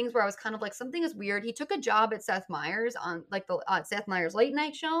weird things where I was kind of like, something is weird. He took a job at Seth Meyers on like the Seth Meyers late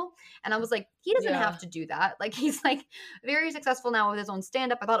night show, and I was like, he doesn't have to do that. Like, he's like very successful now with his own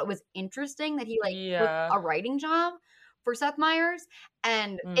stand-up. I thought it was interesting that he like took a writing job for Seth Meyers,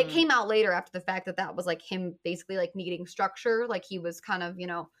 and it came out later after the fact that was like him basically like needing structure. Like, he was kind of, you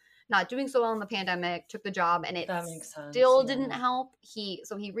know, not doing so well in the pandemic, took the job, and it still didn't help.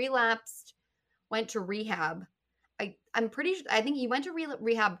 So he relapsed, went to rehab. I'm pretty sure, I think he went to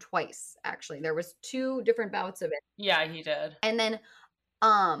rehab twice, actually. There was 2 different bouts of it. Yeah, he did. And then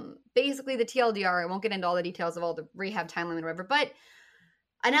basically the TLDR, I won't get into all the details of all the rehab timeline or whatever, but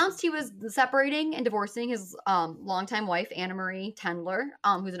announced he was separating and divorcing his longtime wife, Anna Marie Tendler,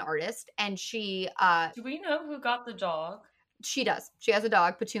 who's an artist. And she do we know who got the dog? She does. She has a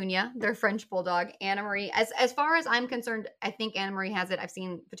dog, Petunia, their French bulldog. Anna Marie, as far as I'm concerned, I think Anna Marie has it. I've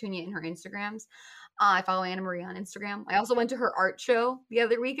seen Petunia in her Instagrams. I follow Anna Marie on Instagram. I also went to her art show the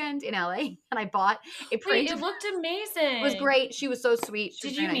other weekend in LA, and I bought a print. Wait, it looked amazing. It was great. She was so sweet.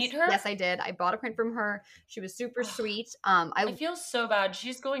 Did you meet her? Yes, I did. I bought a print from her. She was super sweet. I feel so bad.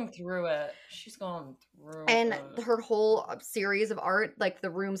 She's going through it. She's going through and it. Her whole series of art, like the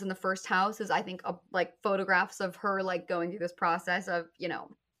rooms in the first house, is I think like photographs of her like going through this process of, you know,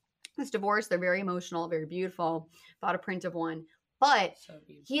 this divorce. They're very emotional, very beautiful. Bought a print of one. But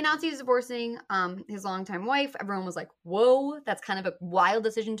he announced he's divorcing his longtime wife. Everyone was like, whoa, that's kind of a wild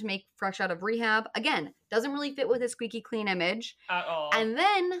decision to make fresh out of rehab. Again, doesn't really fit with his squeaky clean image. At all. And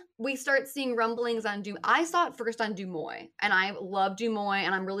then we start seeing rumblings on I saw it first on Dumois. And I love Dumois.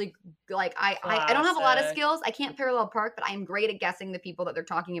 And I'm really, like, I don't have a lot of skills. I can't parallel park, but I'm great at guessing the people that they're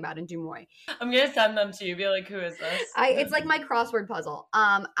talking about in Dumois. I'm going to send them to you. Be like, who is this? It's like my crossword puzzle.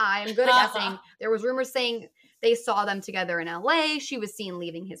 I'm good at guessing. There was rumors saying they saw them together in LA. She was seen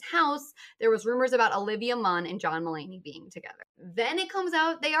leaving his house. There was rumors about Olivia Munn and John Mulaney being together. Then it comes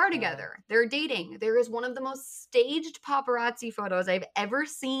out they are together. They're dating. There is one of the most staged paparazzi photos I've ever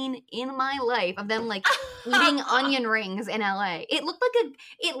seen in my life of them like eating onion rings in LA. It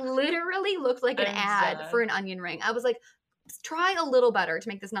literally looked like an ad for an onion ring. I was like, try a little better to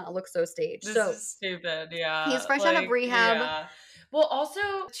make this not look so staged. This is stupid, yeah. He's fresh out of rehab. Yeah. Well, also,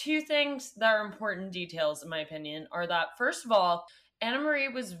 2 things that are important details, in my opinion, are that, first of all, Anna Marie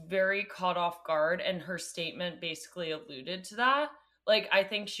was very caught off guard, and her statement basically alluded to that. Like, I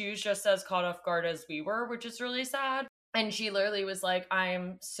think she was just as caught off guard as we were, which is really sad. And she literally was like, I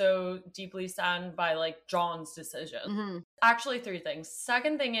am so deeply saddened by, like, John's decision. Mm-hmm. Actually, 3 things.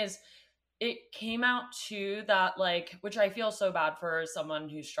 Second thing is, it came out too that, like, which I feel so bad for someone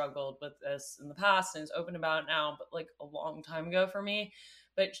who struggled with this in the past and is open about it now, but like a long time ago for me,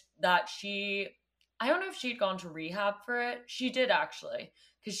 but that I don't know if she'd gone to rehab for it. She did, actually,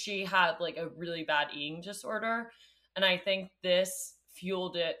 because she had like a really bad eating disorder. And I think this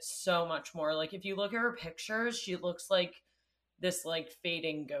fueled it so much more. Like, if you look at her pictures, she looks like this like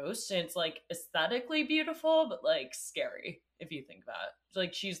fading ghost, and it's like aesthetically beautiful, but like scary if you think about it.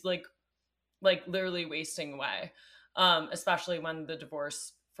 Like, she's like literally wasting away, especially when the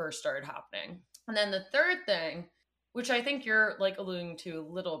divorce first started happening. And then the third thing, which I think you're like alluding to a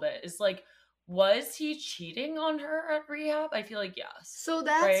little bit, is like, was he cheating on her at rehab? I feel like yes. So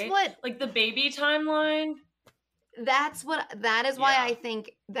that's what, like, the baby timeline. That is why I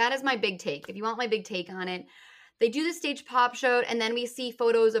think that is my big take. If you want my big take on it, they do the stage pop show, and then we see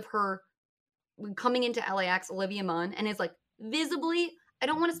photos of her coming into LAX, Olivia Munn, and is like visibly, I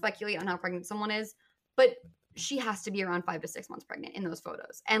don't want to speculate on how pregnant someone is, but she has to be around 5 to 6 months pregnant in those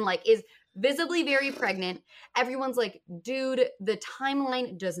photos, and like is visibly very pregnant. Everyone's like, dude, the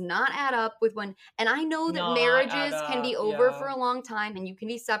timeline does not add up with when, and I know that marriages can be over for a long time and you can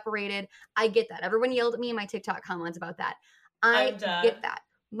be separated. I get that. Everyone yelled at me in my TikTok comments about that. I get that.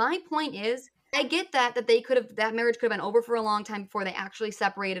 My point is, I get that that marriage could have been over for a long time before they actually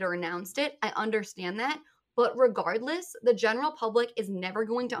separated or announced it. I understand that. But regardless, the general public is never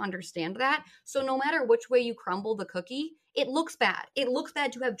going to understand that. So no matter which way you crumble the cookie, it looks bad. It looks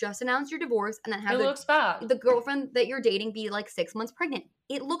bad to have just announced your divorce and then have the girlfriend that you're dating be like 6 months pregnant.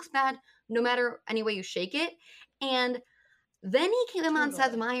 It looks bad no matter any way you shake it. And then he came on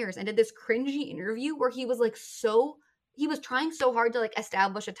Seth Meyers and did this cringy interview where he was like he was trying so hard to like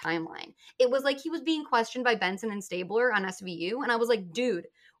establish a timeline. It was like he was being questioned by Benson and Stabler on SVU, and I was like, dude,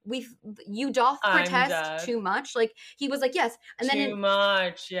 you doth protest too much. Like he was like, yes, and then too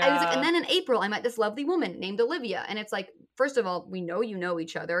much. Yeah, I was like, and then in April, I met this lovely woman named Olivia, and it's like, first of all, we know you know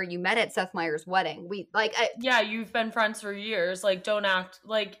each other. You met at Seth Meyers' wedding. Yeah, you've been friends for years. Like, don't act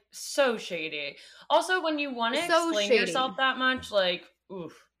like so shady. Also, when you want to explain yourself that much, like,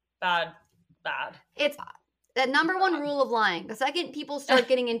 oof, bad. It's that number one rule of lying. The second people start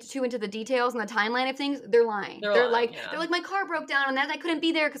getting into the details and the timeline of things, they're lying. They're like, my car broke down and I couldn't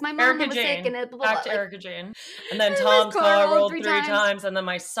be there because my mom was sick. And blah, blah, back to Erica Jane. And then Tom's car rolled three times, and then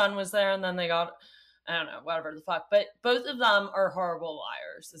my son was there, and then they got, I don't know, whatever the fuck. But both of them are horrible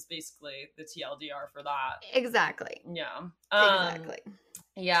liars, is basically the TLDR for that. Exactly. Yeah. Exactly.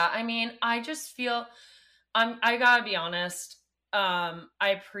 Yeah, I mean, I just feel, I gotta be honest, I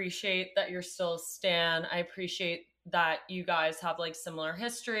appreciate that you're still Stan. I appreciate that you guys have like similar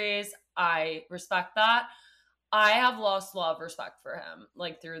histories. I respect that. I have lost a lot of respect for him,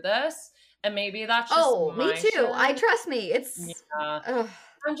 like through this, and maybe that's just me too. shit. I trust me. It's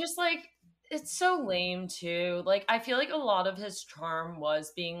I'm just like, it's so lame too. Like I feel like a lot of his charm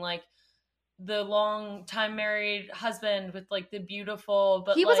was being like the long time married husband with like the beautiful,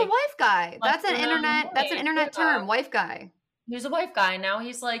 but he was a wife guy. That's an internet term, wife guy. He was a wife guy. Now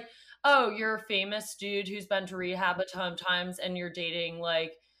he's like, oh, you're a famous dude who's been to rehab a ton of times, and you're dating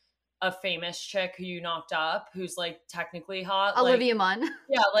like a famous chick who you knocked up, who's like technically hot, Olivia Munn.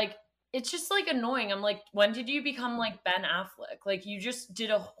 Yeah, like it's just like annoying. I'm like, when did you become like Ben Affleck? Like you just did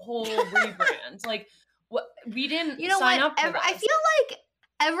a whole rebrand. Like what? We didn't. You know sign what? Up for this. I feel like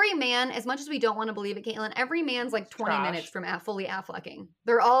every man, as much as we don't want to believe it, Caitlin, every man's like 20 minutes from fully Afflecking.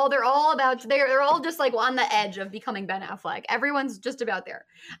 They're all just like on the edge of becoming Ben Affleck. Everyone's just about there.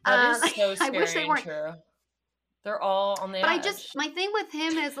 That is so scary. I wish they weren't. True. They're all on the edge. But my thing with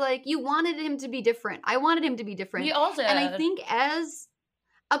him is like, you wanted him to be different. I wanted him to be different. We all did. And I think as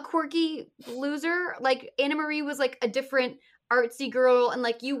a quirky loser, like Anna Marie was like a different artsy girl, and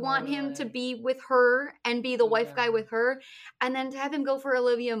like you want him to be with her and be the wife guy with her, and then to have him go for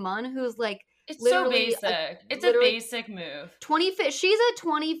Olivia Munn, who's like, it's so basic. It's a basic move. She's a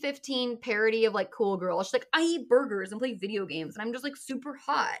 2015 parody of like Cool Girl. She's like, I eat burgers and play video games, and I'm just like super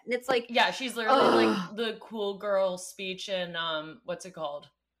hot. And it's like, yeah, she's literally like the Cool Girl speech in what's it called?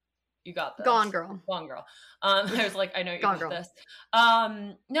 You got this. Gone Girl. I was like, I know you got this.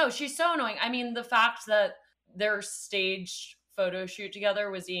 No, she's so annoying. I mean, the fact that their staged photo shoot together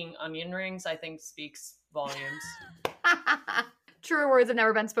was eating onion rings, I think speaks volumes. Truer words have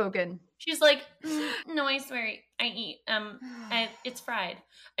never been spoken. She's like, no, I swear, I eat. It's fried.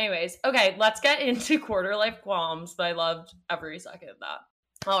 Anyways, okay, let's get into quarter life qualms, but I loved every second of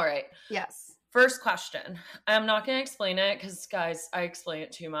that. All right. Yes. First question. I'm not going to explain it because, guys, I explain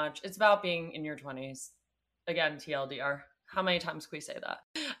it too much. It's about being in your 20s. Again, TLDR. How many times can we say that?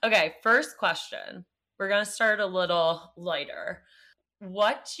 Okay, first question. We're going to start a little lighter.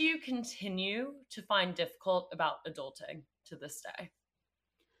 What do you continue to find difficult about adulting to this day?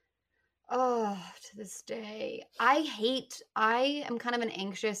 Oh, to this day. I am kind of an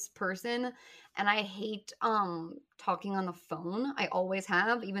anxious person, and I hate talking on the phone. I always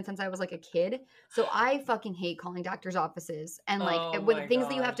have, even since I was like a kid. So I fucking hate calling doctors' offices and like with things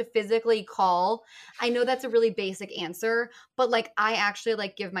that you have to physically call. I know that's a really basic answer, but like I actually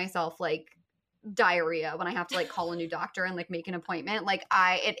like give myself like diarrhea when I have to like call a new doctor and like make an appointment. Like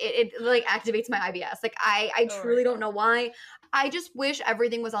it like activates my IBS. Like I truly don't know why. I just wish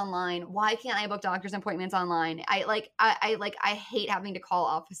everything was online. Why can't I book doctor's appointments online? I hate having to call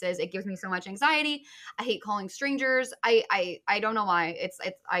offices. It gives me so much anxiety. I hate calling strangers. I don't know why.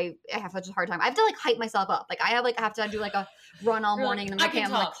 I have such a hard time. I have to like hype myself up. Like I have to do like a run all morning, and then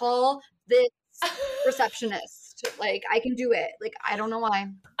I'm like, call this receptionist. Like I can do it. Like I don't know why.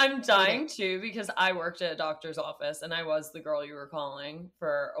 I'm dying too because I worked at a doctor's office and I was the girl you were calling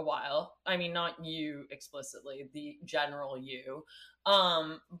for a while. I mean, not you explicitly, the general you.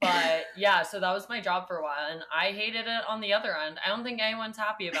 But yeah, so that was my job for a while and I hated it on the other end. I don't think anyone's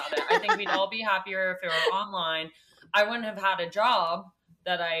happy about it. I think we'd all be happier if it were online. I wouldn't have had a job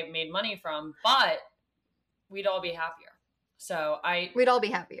that I made money from, but we'd all be happier. So we'd all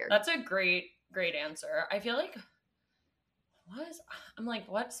be happier. That's a great answer. I feel like I'm like,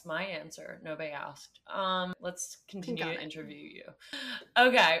 what's my answer? Nobody asked. Let's continue to interview you.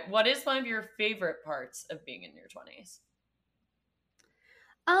 Okay. What is one of your favorite parts of being in your 20s?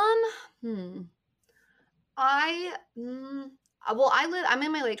 Well, I'm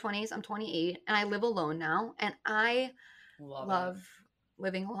in my late 20s. I'm 28 and I live alone now. And I love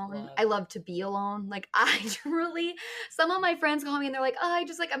living alone. I love to be alone. Like I truly, some of my friends call me and they're like, oh,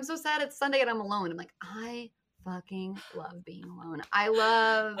 I'm so sad it's Sunday and I'm alone. I'm like, I fucking love being alone. I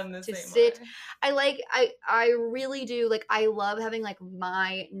love to sit. Way. I really do. Like I love having like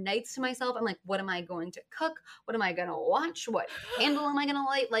my nights to myself. I'm like, what am I going to cook? What am I going to watch? What candle am I going to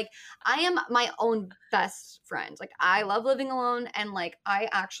light? Like I am my own best friend. Like I love living alone and like I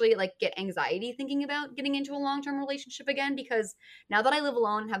actually like get anxiety thinking about getting into a long-term relationship again because now that I live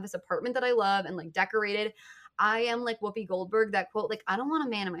alone, have this apartment that I love and like decorated, I am like Whoopi Goldberg, that quote, like, I don't want a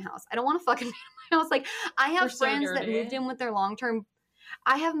man in my house. I don't want a fucking man in my house. Like, I have friends that moved in with their long-term.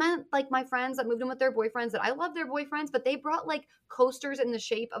 I have met like my friends that moved in with their boyfriends that I love their boyfriends, but they brought like coasters in the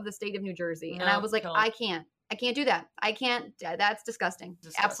shape of the state of New Jersey. And I was like, I can't do that. I can't. That's disgusting.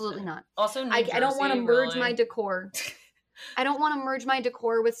 Absolutely not. Also, I don't want to merge my decor. I don't want to merge my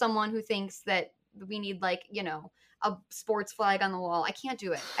decor with someone who thinks that we need like, you know, a sports flag on the wall. I can't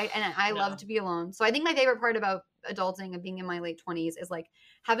do it. I love to be alone. So I think my favorite part about adulting and being in my late 20s is like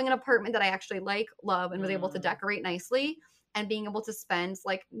having an apartment that I actually like, love, and was able to decorate nicely and being able to spend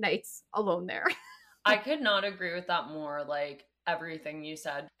like nights alone there. I could not agree with that more. Like everything you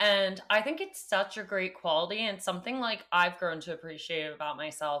said. And I think it's such a great quality and something like I've grown to appreciate about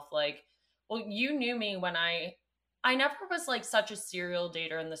myself. Like, well, you knew me when I never was like such a serial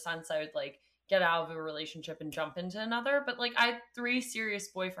dater in the sense I would like get out of a relationship and jump into another. But like I had 3 serious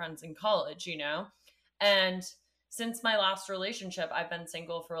boyfriends in college, you know? And since my last relationship, I've been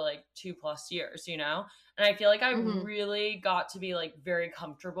single for like 2+ years, you know? And I feel like I really got to be like very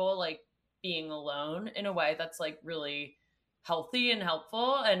comfortable, like being alone in a way that's like really healthy and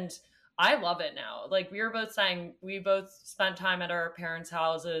helpful. And I love it now. Like we were both saying, we both spent time at our parents'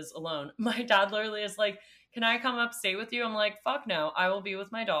 houses alone. My dad literally is like, can I come up stay with you? I'm like, fuck no, I will be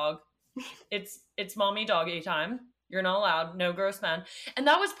with my dog. It's mommy doggy time. You're not allowed. No gross men. And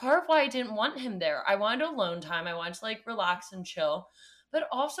that was part of why I didn't want him there. I wanted alone time. I wanted to like relax and chill. But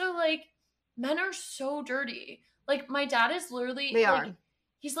also like men are so dirty. Like my dad is literally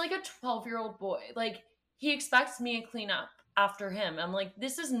he's like a 12-year-old boy. Like he expects me to clean up after him. I'm like,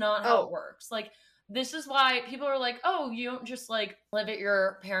 this is not how it works. Like this is why people are like, oh, you don't just like live at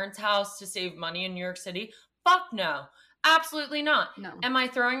your parents' house to save money in New York City. Fuck no. Absolutely not. No. Am I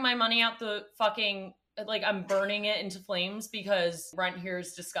throwing my money out the fucking, like I'm burning it into flames because rent here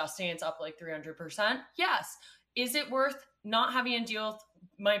is disgusting. It's up like 300%. Yes. Is it worth not having to deal with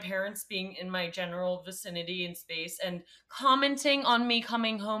my parents being in my general vicinity and space and commenting on me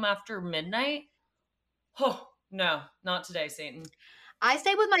coming home after midnight? Oh, no, not today, Satan. I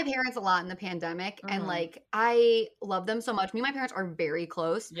stayed with my parents a lot in the pandemic and like I love them so much. Me and my parents are very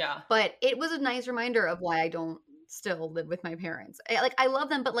close. Yeah. But it was a nice reminder of why I don't still live with my parents. I love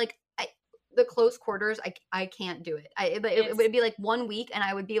them, but like the close quarters, I can't do it. It would be like 1 week and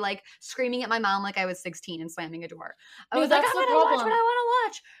I would be like screaming at my mom like I was 16 and slamming a door. I was like, I'm gonna watch what I want to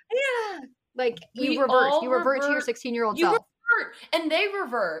watch. Yeah. Like you revert to your 16-year-old self. And they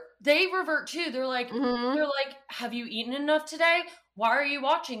revert too. They're like, have you eaten enough today? Why are you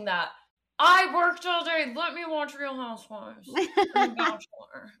watching that? I worked all day. Let me watch Real Housewives and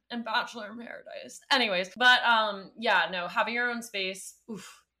Bachelor in Paradise. Anyways, but yeah, no, having your own space,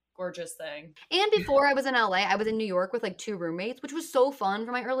 oof, gorgeous thing. And before I was in LA, I was in New York with like 2 roommates, which was so fun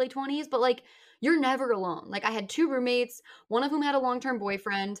for my early 20s, but like you're never alone. Like I had 2 roommates, one of whom had a long-term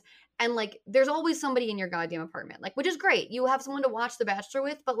boyfriend, and like there's always somebody in your goddamn apartment, like which is great. You have someone to watch The Bachelor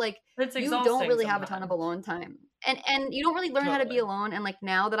with, but like you don't really have a ton of alone time. And you don't really learn how to be alone. And like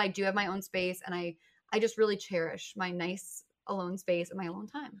now that I do have my own space and I just really cherish my nice alone space and my alone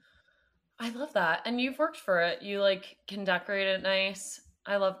time. I love that. And you've worked for it. You like can decorate it nice.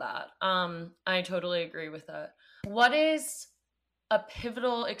 I love that. I totally agree with that. What is a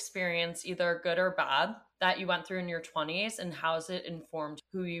pivotal experience, either good or bad, that you went through in your 20s, and how has it informed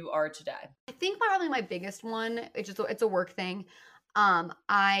who you are today? I think probably my biggest one, it's a work thing.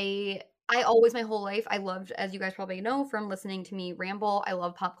 I always, my whole life, I loved, as you guys probably know from listening to me ramble, I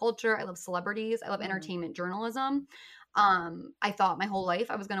love pop culture, I love celebrities, I love entertainment journalism. I thought my whole life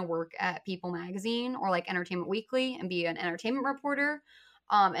I was going to work at People Magazine or like Entertainment Weekly and be an entertainment reporter.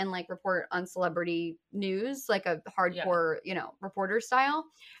 And like report on celebrity news, like a hardcore, you know, reporter style.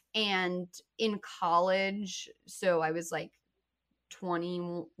 And in college, so I was like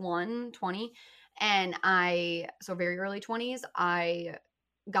 21, 20. And so very early 20s, I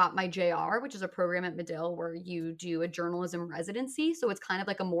got my JR, which is a program at Medill where you do a journalism residency. So it's kind of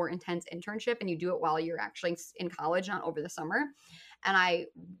like a more intense internship and you do it while you're actually in college, not over the summer. and I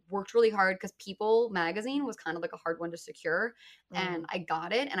worked really hard because People magazine was kind of like a hard one to secure, and I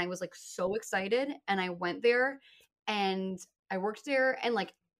got it, and I was like so excited, and I went there, and I worked there, and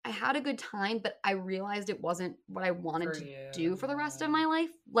like I had a good time, but I realized it wasn't what I wanted to do for the rest of my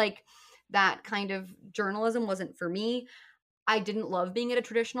life. Like that kind of journalism wasn't for me. I didn't love being at a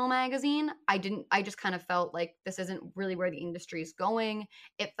traditional magazine. I just kind of felt like this isn't really where the industry is going.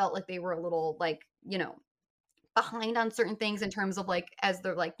 It felt like they were a little like, behind on certain things in terms of like as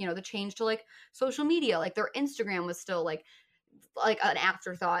they're like, the change to like social media, like their Instagram was still like an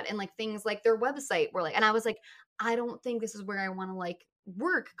afterthought, and like things like their website were like, and I was like, I don't think this is where I want to like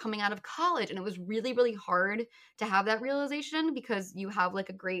work coming out of college. And it was really really hard to have that realization because you have like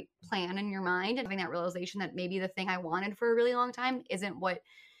a great plan in your mind, and having that realization that maybe the thing I wanted for a really long time isn't what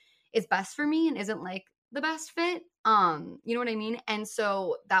is best for me and isn't like the best fit. You know what I mean? And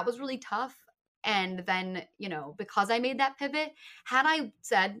so that was really tough. And then, because I made that pivot, had I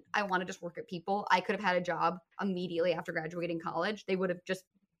said I want to just work at People, I could have had a job immediately after graduating college. They would have just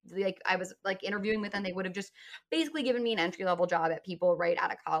like I was like interviewing with them, they would have just basically given me an entry level job at People right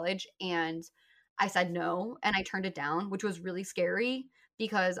out of college. And I said no, and I turned it down, which was really scary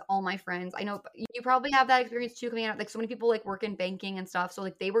because all my friends, I know you probably have that experience too coming out. Like so many people like work in banking and stuff. So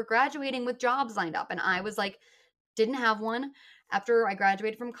like they were graduating with jobs lined up, and I was like, didn't have one. After I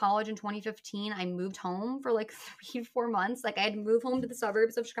graduated from college in 2015, I moved home for like 3 4 months. Like I had to move home to the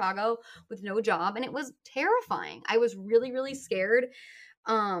suburbs of Chicago with no job, and it was terrifying. I was really, really scared.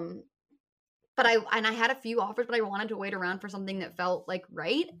 Um, but I had a few offers, but I wanted to wait around for something that felt like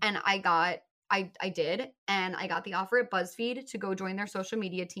right. And I did, and I got the offer at BuzzFeed to go join their social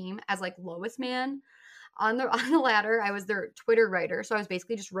media team as like lowest man on the on the ladder. I was their Twitter writer, so I was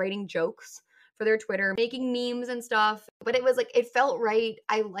basically just writing jokes for their Twitter, making memes and stuff. But it was like it felt right.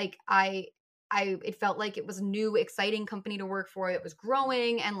 It felt like it was a new, exciting company to work for. It was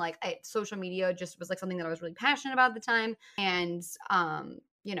growing, and like social media just was like something that I was really passionate about at the time. And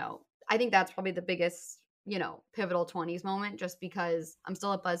I think that's probably the biggest pivotal 20s moment, just because I'm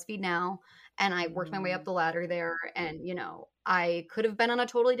still at BuzzFeed now, and I worked my way up the ladder there. And I could have been on a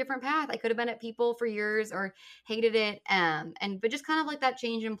totally different path. I could have been at People for years or hated it, but just kind of like that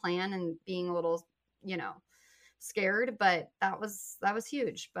change in plan and being a little scared. But that was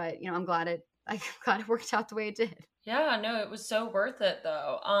huge. But I'm glad I'm glad it worked out the way it did. Yeah, no, it was so worth it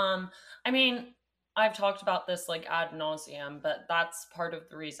though. I mean, I've talked about this like ad nauseum, but that's part of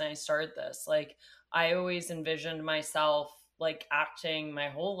the reason I started this. Like, I always envisioned myself like acting my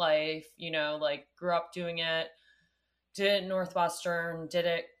whole life, like grew up doing it, did it Northwestern, did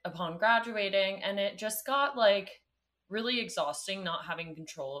it upon graduating, and it just got like really exhausting not having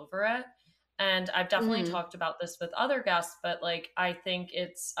control over it. And I've definitely talked about this with other guests, but like I think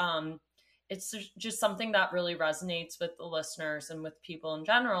it's just something that really resonates with the listeners and with people in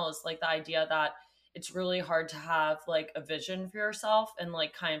general, is like the idea that it's really hard to have like a vision for yourself and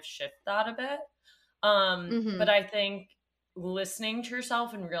like kind of shift that a bit. But I think listening to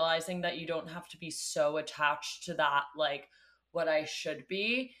yourself and realizing that you don't have to be so attached to that, like what I should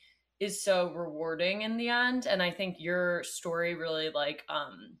be, is so rewarding in the end. And I think your story really like,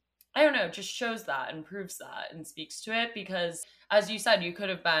 I don't know, just shows that and proves that and speaks to it, because as you said, you could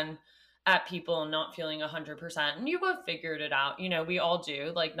have been at People and not feeling 100%, and you would have figured it out. We all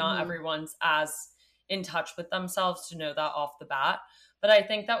do. Like, not everyone's as in touch with themselves to know that off the bat. But I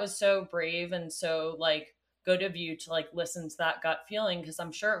think that was so brave and so like good of you to like listen to that gut feeling, because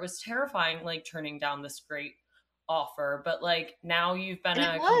I'm sure it was terrifying, like turning down this great offer. But like now you've been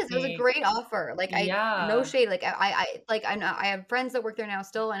and it was a great offer. Like no shade. Like I have friends that work there now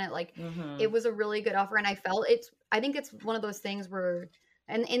still, and it was a really good offer. And I think it's one of those things where,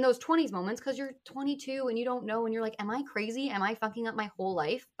 and in those 20s moments, because you're 22 and you don't know, and you're like, am I crazy? Am I fucking up my whole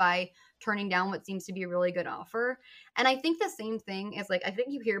life by turning down what seems to be a really good offer? And I think the same thing is like, I think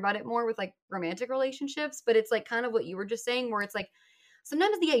you hear about it more with like romantic relationships, but it's like kind of what you were just saying, where it's like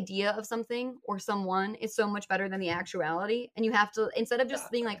sometimes the idea of something or someone is so much better than the actuality. And you have to, instead of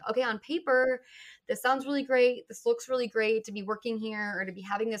just being like, okay, on paper, this sounds really great, this looks really great to be working here or to be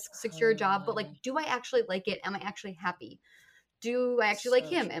having this secure job, but like, do I actually like it? Am I actually happy? Do I actually like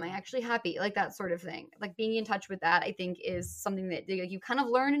him? Am I actually happy? Like that sort of thing. Like being in touch with that, I think, is something that you kind of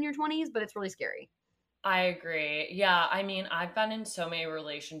learn in your 20s, but it's really scary. I agree. Yeah. I mean, I've been in so many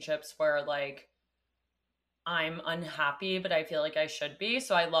relationships where like I'm unhappy, but I feel like I should be.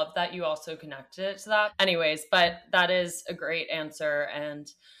 So I love that you also connected it to that. Anyways, but that is a great answer,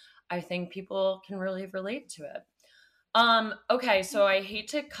 and I think people can really relate to it. Okay, so I hate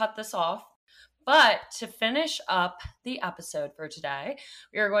to cut this off, but to finish up the episode for today,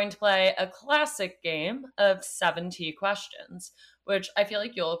 we are going to play a classic game of 70 questions, which I feel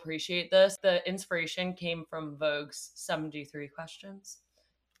like you'll appreciate this. The inspiration came from Vogue's 73 questions,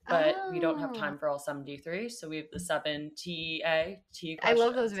 but we don't have time for all 73. So we have the 7 T questions. I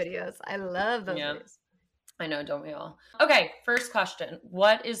love those videos. I love those videos. I know, don't we all? Okay, first question.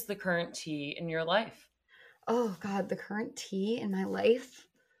 What is the current tea in your life? Oh God, the current tea in my life?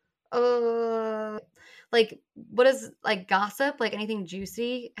 Like what is like gossip? Like anything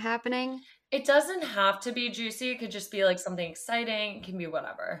juicy happening? It doesn't have to be juicy. It could just be like something exciting. It can be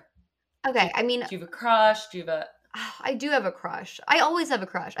whatever. Okay, I mean, do you have a crush? Do you have a... I do have a crush. I always have a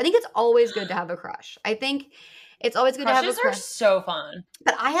crush. I think it's always good to have a crush. I think it's always good to have a crush. Crushes are so fun.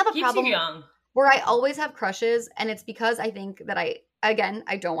 But I have a problem you young. Where I always have crushes, and it's because I think that I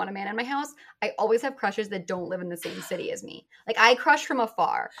don't want a man in my house. I always have crushes that don't live in the same city as me. Like I crush from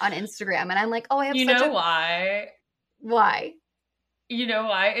afar on Instagram, and I'm like, oh, I have. Why? Why? You know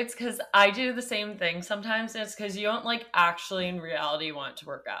why? It's because I do the same thing sometimes. It's because you don't like actually in reality want to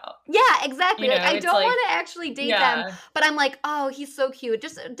work out. Yeah, exactly. Like I don't want to actually date them, but I'm like, oh, he's so cute.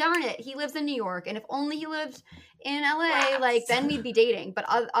 Just darn it, he lives in New York, and if only he lived in LA, like then we'd be dating. But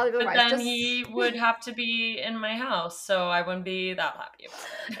otherwise, but then he would have to be in my house, so I wouldn't be that happy about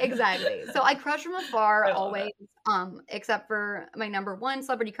it. Exactly. So I crush from afar always. Except for my number one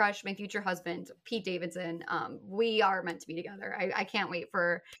celebrity crush, my future husband, Pete Davidson. We are meant to be together. I can't wait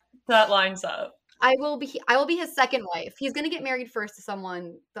for that lines up. I will be his second wife. He's gonna get married first to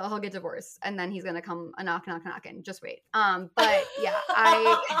someone, he'll get divorced, and then he's gonna come a knocking. Just wait. But yeah,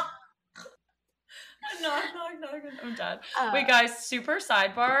 knock. I'm done. Wait, guys, super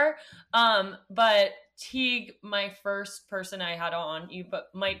sidebar. But Teague, my first person I had on, you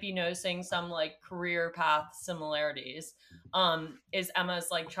might be noticing some like career path similarities. Is Emma's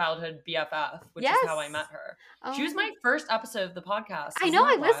like childhood BFF, which is how I met her. She was my first episode of the podcast. I know,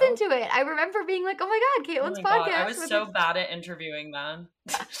 I listened to it. I remember being like, oh my God, Caitlin's podcast. God, I was so bad at interviewing then.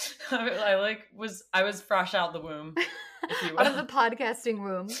 I was fresh out the womb, if you will. Out of the podcasting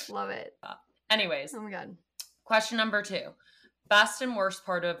womb. Love it. Anyways. Oh my God. Question number 2. Best and worst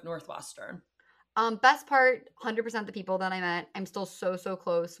part of Northwestern. Best part, 100% the people that I met. I'm still so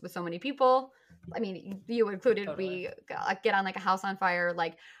close with so many people. I mean, you included. Totally. We get on like a house on fire.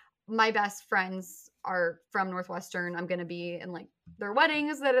 Like my best friends are from Northwestern. I'm gonna be in like their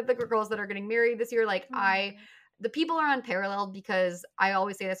weddings, that the girls that are getting married this year. Like the people are unparalleled, because I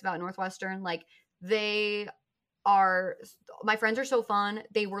always say this about Northwestern. Like my friends are so fun.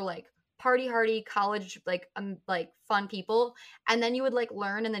 They were like party hardy college like fun people, and then you would like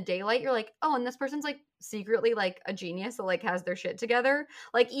learn in the daylight, you're like, oh, and this person's like secretly like a genius that like has their shit together.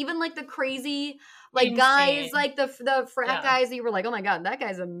 Like even like the crazy like insane guys, like the frat guys that you were like, oh my God, that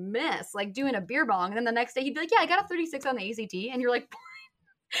guy's a mess, like doing a beer bong, and then the next day he'd be like, yeah, I got a 36 on the ACT, and you're like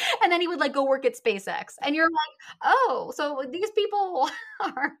and then he would like go work at SpaceX, and you're like, oh, so these people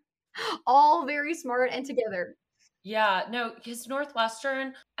are all very smart and together. Yeah, no, because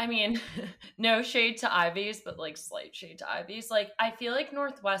Northwestern, I mean, no shade to Ivies, but like slight shade to Ivies. Like, I feel like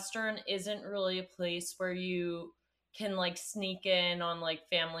Northwestern isn't really a place where you can like sneak in on like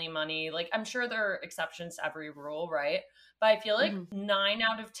family money. Like, I'm sure there are exceptions to every rule, right? But I feel like 9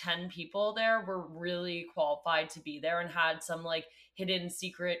 out of 10 people there were really qualified to be there and had some like hidden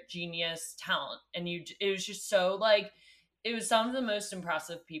secret genius talent. And it was just so like, it was some of the most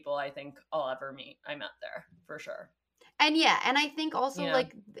impressive people I think I'll ever meet. I met there for sure. And yeah, and I think also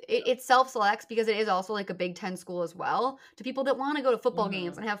like it self-selects because it is also like a Big Ten school as well, to people that want to go to football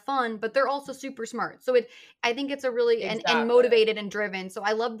games and have fun, but they're also super smart. So I think it's a really and motivated and driven. So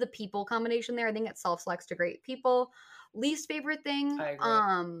I love the people combination there. I think it self-selects to great people. Least favorite thing, I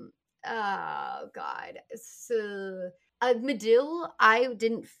agree. Oh God, so Medill, I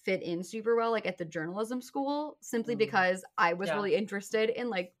didn't fit in super well like at the journalism school, simply because I was really interested in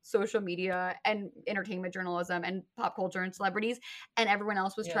like social media and entertainment journalism and pop culture and celebrities, and everyone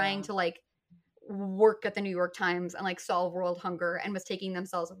else was trying to like work at the New York Times and like solve world hunger and was taking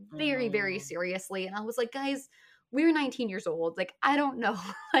themselves very, very seriously. And I was like, guys, we're 19 years old. Like, I don't know,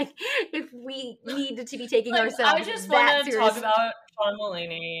 like if we needed to be taking like, ourselves. I just want to talk about Sean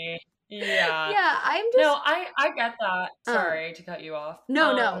Mullany. Yeah, I'm just I get that. Sorry to cut you off.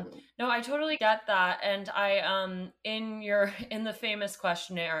 No, I totally get that. And I in the famous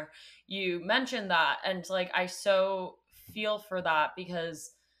questionnaire you mentioned that, and like I so feel for that,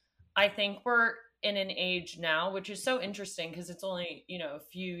 because I think we're in an age now, which is so interesting because it's only a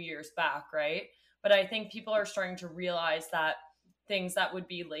few years back, right? But I think people are starting to realize that things that would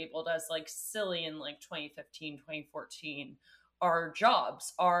be labeled as like silly in like 2015, 2014 are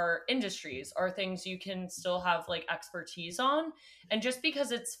jobs, are industries, are things you can still have like expertise on. And just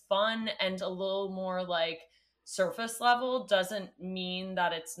because it's fun and a little more like surface level doesn't mean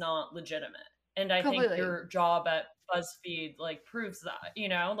that it's not legitimate. And I think your job at BuzzFeed like proves that, you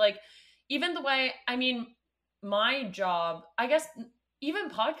know, like even the way, I mean, my job, I guess even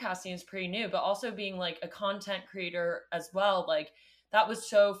podcasting is pretty new, but also being like a content creator as well, like that was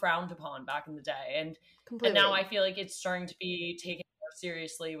so frowned upon back in the day. And now I feel like it's starting to be taken more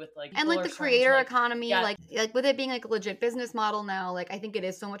seriously with like, and like the creator economy, like with it being like a legit business model now, like I think it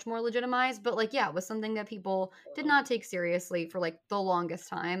is so much more legitimized, but like, yeah, it was something that people did not take seriously for like the longest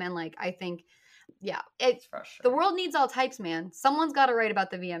time. And like, I think, yeah, the world needs all types, man. Someone's got to write about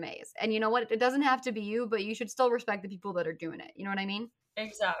the VMAs. And you know what? It doesn't have to be you, but you should still respect the people that are doing it. You know what I mean?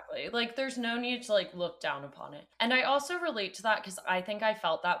 Exactly. Like there's no need to like look down upon it. And I also relate to that because I think I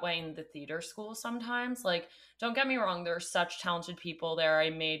felt that way in the theater school sometimes. Like, don't get me wrong, there are such talented people there.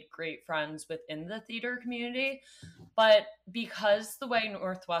 I made great friends within the theater community. But because the way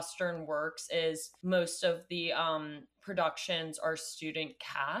Northwestern works is most of the productions are student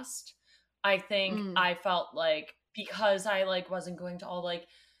cast, I think I felt like because I like wasn't going to all like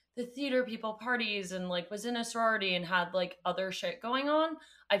the theater people parties and like was in a sorority and had like other shit going on,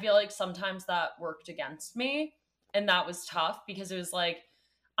 I feel like sometimes that worked against me. And that was tough because it was like,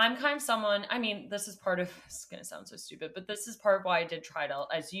 I'm kind of someone, I mean, this is part of, this is going to sound so stupid, but this is part of why I did try to,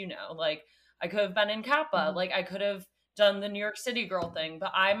 as you know, like I could have been in Kappa, like I could have done the New York City girl thing,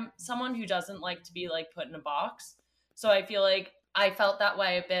 but I'm someone who doesn't like to be like put in a box. So I feel like I felt that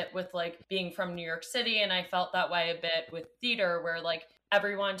way a bit with like being from New York City, and I felt that way a bit with theater where like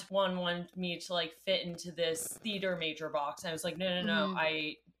everyone wanted me to like fit into this theater major box. And I was like, no,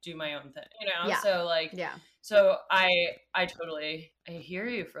 I do my own thing, you know? Yeah. So like, yeah. So I totally, I hear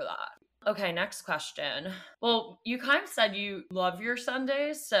you for that. Okay, next question. Well, you kind of said you love your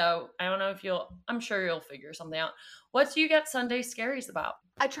Sundays, so I don't know if I'm sure you'll figure something out. What do you get Sunday scaries about?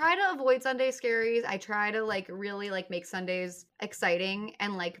 I try to avoid Sunday scaries. I try to like really like make Sundays exciting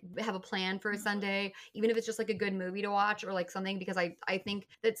and like have a plan for a Sunday, even if it's just like a good movie to watch or like something, because I think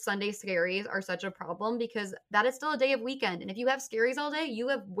that Sunday scaries are such a problem because that is still a day of weekend. And if you have scaries all day, you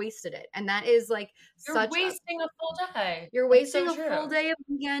have wasted it. And that is like you're wasting a full day. You're wasting a full day of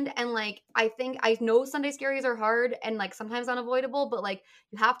weekend. And like I know Sunday scaries are hard and like sometimes unavoidable, but like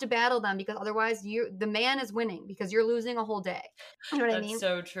you have to battle them because otherwise the man is winning because you're losing a whole day. You know what I mean?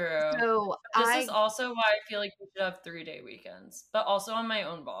 So true. So this is also why I feel like we should have 3-day weekends, but also I'm my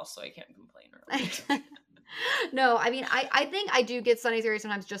own boss, so I can't complain really. No, I mean, I think I do get Sunday scaries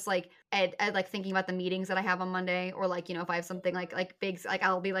sometimes just like at like thinking about the meetings that I have on Monday, or like, you know, if I have something like big, like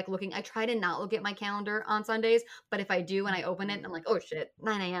I'll be like looking, I try to not look at my calendar on Sundays, but if I do and I open it and I'm like, oh shit,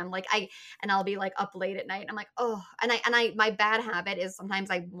 9 a.m. Like and I'll be like up late at night and I'm like, oh, and I my bad habit is sometimes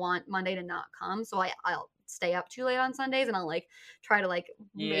I want Monday to not come. So I'll stay up too late on Sundays and I'll like try to like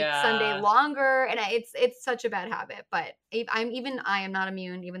make Sunday longer, and it's such a bad habit, but I am not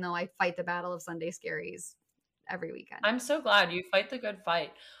immune, even though I fight the battle of Sunday scaries every weekend. I'm so glad you fight the good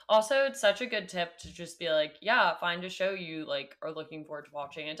fight. Also, it's such a good tip to just be like, yeah, find a show you like are looking forward to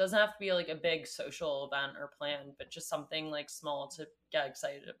watching. It doesn't have to be like a big social event or plan, but just something like small to get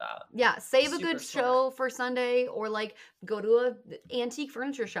excited about. Yeah, save a good show for Sunday, or like go to a antique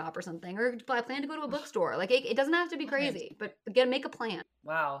furniture shop or something, or I plan to go to a bookstore. Like it doesn't have to be crazy, but make a plan.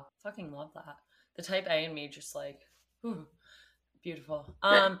 Wow, fucking love that. The type A in me just like, whew. Beautiful.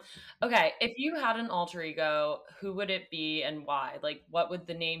 Okay, if you had an alter ego, who would it be and why? Like, what would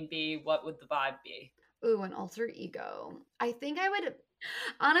the name be? What would the vibe be? Ooh, an alter ego. I think I would.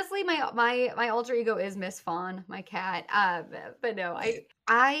 Honestly, my alter ego is Miss Fawn, my cat. But no,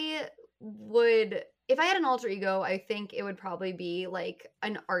 I would. If I had an alter ego, I think it would probably be like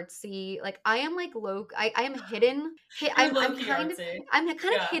an artsy, like I am like I am hidden. I'm kind of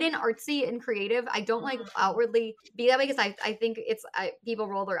hidden, artsy and creative. I don't like outwardly be that way because I think it's people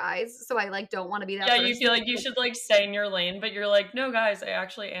roll their eyes, so I like don't want to be that. Yeah, person. You feel like you should like stay in your lane, but you're like, no, guys, I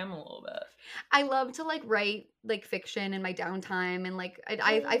actually am a little bit. I love to like write like fiction in my downtime, and like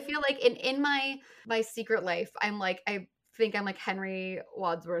I feel like in my secret life, I'm like I think I'm like Henry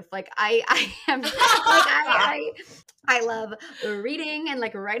Wadsworth. Like I am like I love reading and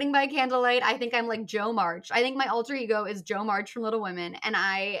like writing by candlelight. I think I'm like Jo March. I think my alter ego is Jo March from Little Women, and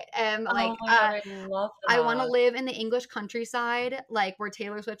I am like I love that. I want to live in the English countryside, like where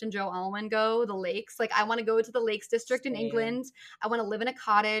Taylor Swift and Joe Alwyn go, the lakes. Like I want to go to the Lakes District in England. I want to live in a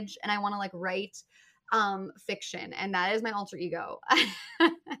cottage, and I want to like write fiction, and that is my alter ego.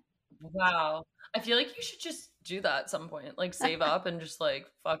 Wow. I feel like you should just do that at some point, like save up and just like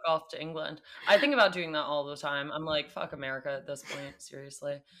fuck off to England. I think about doing that all the time. I'm like, fuck America at this point,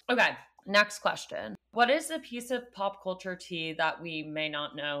 seriously. Okay, next question. What is a piece of pop culture tea that we may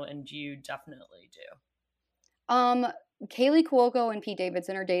not know and you definitely do? Kaylee Cuoco and Pete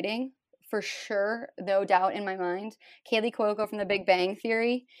Davidson are dating. For sure, no doubt in my mind. Kaylee Cuoco from The Big Bang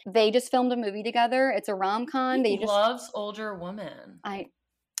Theory. They just filmed a movie together. It's a rom-com. He loves older women.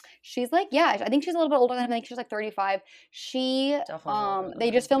 She's like, yeah, I think she's a little bit older than him. I think she's like 35.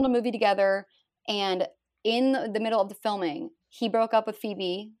 They just filmed a movie together, and in the middle of the filming, he broke up with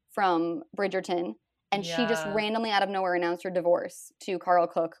Phoebe from Bridgerton, and she just randomly out of nowhere announced her divorce to Carl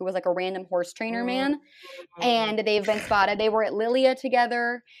Cook, who was like a random horse trainer man. And they've been spotted. They were at Lilia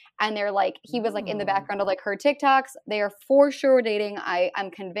together, and they're like, he was like in the background of like her TikToks. They are for sure dating. I'm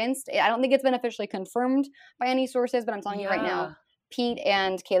convinced. I don't think it's been officially confirmed by any sources, but I'm telling you right now, Pete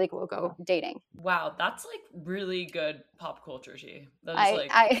and Kaylee Cuoco dating. Wow, that's like really good pop culture.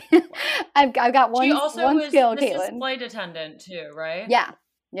 I've got one. She also one was skill, Mrs. Caitlin. Flight attendant too, right? Yeah.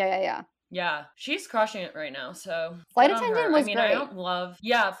 Yeah, she's crushing it right now. So Flight attendant was great. I don't love.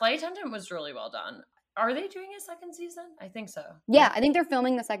 Yeah, Flight attendant was really well done. Are they doing a second season? I think so. Yeah, I think they're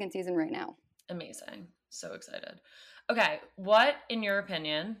filming the second season right now. Amazing. So excited. Okay, what, in your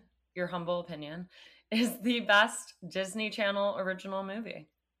opinion, your humble opinion, is the best Disney Channel original movie?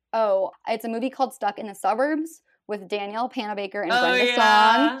 Oh, it's a movie called Stuck in the Suburbs with Danielle Panabaker and Brenda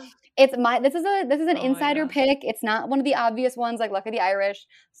Song. This is an insider pick. It's not one of the obvious ones like Luck of the Irish.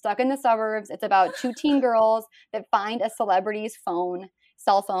 Stuck in the Suburbs. It's about two teen girls that find a celebrity's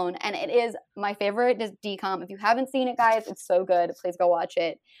cell phone, and it is my favorite DCOM. If you haven't seen it, guys, it's so good. Please go watch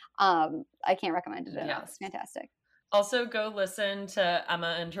it. I can't recommend it enough. It's fantastic. Also, go listen to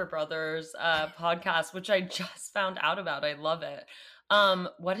Emma and her brother's podcast, which I just found out about. I love it.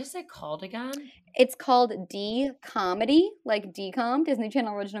 What is it called again? It's called D-Comedy, like DCOM, Disney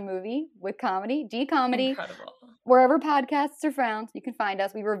Channel original movie with comedy. D-Comedy. Incredible. Wherever podcasts are found, you can find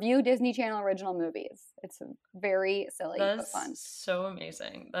us. We review Disney Channel original movies. It's very silly but fun. So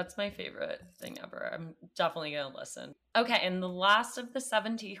amazing. That's my favorite thing ever. I'm definitely going to listen. Okay, and the last of the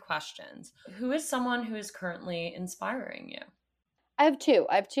 70 questions. Who is someone who is currently inspiring you? I have two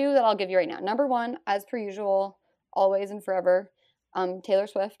that I'll give you right now. Number one, as per usual, always and forever, Taylor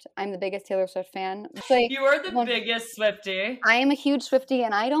Swift. I'm the biggest Taylor Swift fan. You are the biggest Swiftie. I am a huge Swiftie,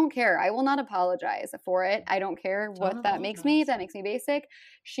 and I don't care. I will not apologize for it. I don't care what that makes me. If that makes me basic.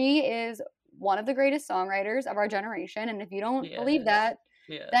 She is one of the greatest songwriters of our generation, and if you don't believe that,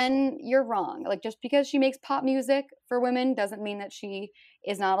 then you're wrong. Like, just because she makes pop music for women doesn't mean that she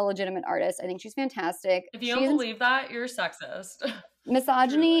is not a legitimate artist. I think she's fantastic. If you don't believe that, you're sexist.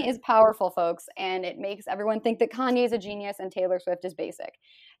 Misogyny is powerful, folks, and it makes everyone think that Kanye is a genius and Taylor Swift is basic.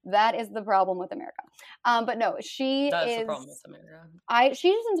 That is the problem with America. But no, That's the problem with America.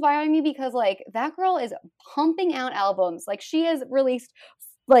 She's just inspiring me because, like, that girl is pumping out albums. Like, she has released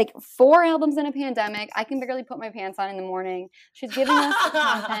like 4 albums in a pandemic. I can barely put my pants on in the morning. She's giving us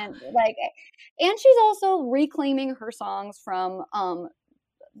content, like, and she's also reclaiming her songs from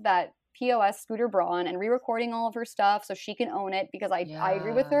that POS Scooter Braun and re-recording all of her stuff so she can own it, because I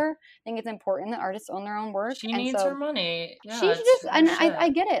agree with her. I think it's important that artists own their own work. She needs her money. Yeah, she just, and I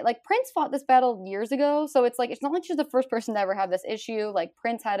get it. Like, Prince fought this battle years ago, so it's like, it's not like she's the first person to ever have this issue. Like,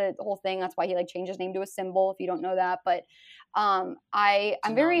 Prince had a whole thing. That's why he like changed his name to a symbol, if you don't know that. But I'm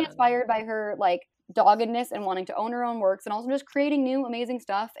very inspired by her like doggedness and wanting to own her own works, and also just creating new amazing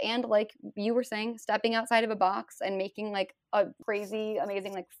stuff, and like you were saying, stepping outside of a box and making like a crazy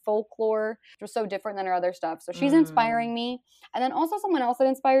amazing like folklore, which was so different than her other stuff. So she's inspiring me. And then also someone else that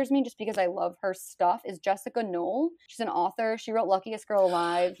inspires me just because I love her stuff is Jessica Knoll. She's an author. She wrote Luckiest Girl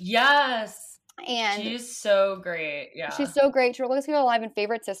Alive. Yes. And she's so great. Yeah, she's so great. She wrote Luckiest Girl Alive and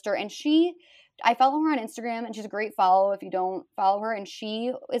Favorite Sister, and I follow her on Instagram, and she's a great follow if you don't follow her. And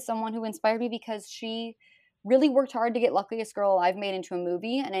she is someone who inspired me because she really worked hard to get Luckiest Girl Alive made into a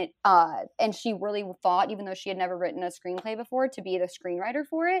movie. And she really fought, even though she had never written a screenplay before, to be the screenwriter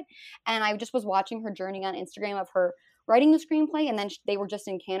for it. And I just was watching her journey on Instagram of her writing the screenplay, and then they were just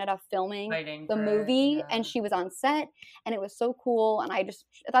in Canada filming the movie, and she was on set, and it was so cool. And I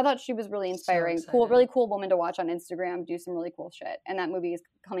thought she was really inspiring. So really cool woman to watch on Instagram do some really cool shit. And that movie is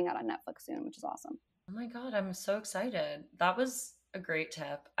coming out on Netflix soon, which is awesome. Oh my God, I'm so excited. That was a great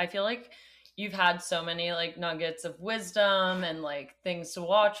tip. I feel like you've had so many like nuggets of wisdom and like things to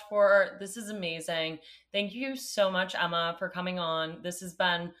watch for. This is amazing. Thank you so much, Emma, for coming on. This has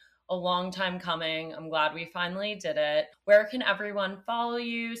been a long time coming. I'm glad we finally did it. Where can everyone follow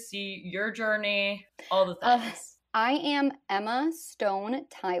you, see your journey, all the things? I am Emma Stone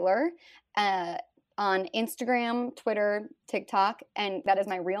Tyler. on Instagram, Twitter, TikTok, and that is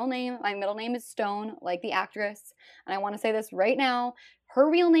my real name. My middle name is Stone, like the actress. And I want to say this right now. Her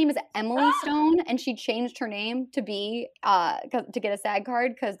real name is Emily Stone, and she changed her name to be to get a SAG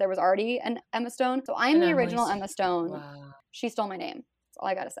card because there was already an Emma Stone. So I'm the original Emma Stone. Wow. She stole my name. That's all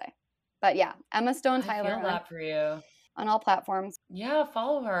I gotta say. But yeah, Emma Stone Tyler. I feel that for you. On all platforms. Yeah,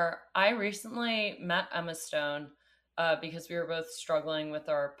 follow her. I recently met Emma Stone because we were both struggling with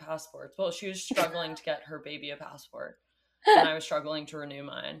our passports. Well, she was struggling to get her baby a passport, and I was struggling to renew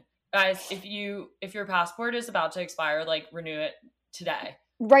mine. Guys, if your passport is about to expire, like, renew it today.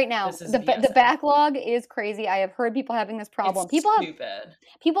 Right now. The backlog is crazy. I have heard people having this problem. It's stupid.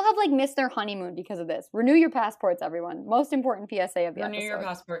 People have like missed their honeymoon because of this. Renew your passports, everyone. Most important PSA of the episode. Renew your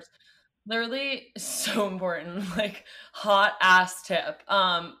passports. Literally so important. Like, hot ass tip.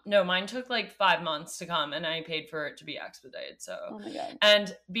 No, mine took like 5 months to come, and I paid for it to be expedited. So, oh my God.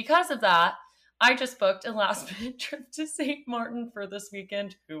 And because of that, I just booked a last minute trip to St. Martin for this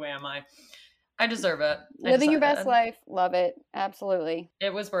weekend. Who am I? I deserve it. Living your best life. Love it. Absolutely.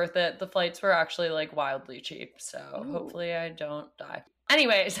 It was worth it. The flights were actually like wildly cheap. So hopefully I don't die.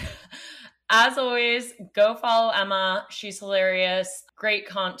 Anyways, as always, go follow Emma. She's hilarious. Great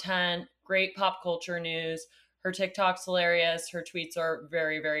content. Great pop culture news. Her TikTok's hilarious. Her tweets are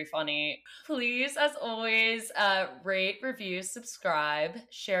very, very funny. Please, as always, rate, review, subscribe,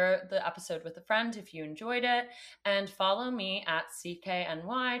 share the episode with a friend if you enjoyed it, and follow me at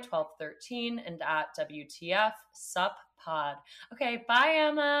CKNY1213 and at WTF Sup Pod. Okay, bye,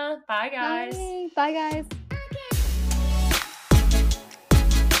 Emma. Bye, guys. Bye, guys.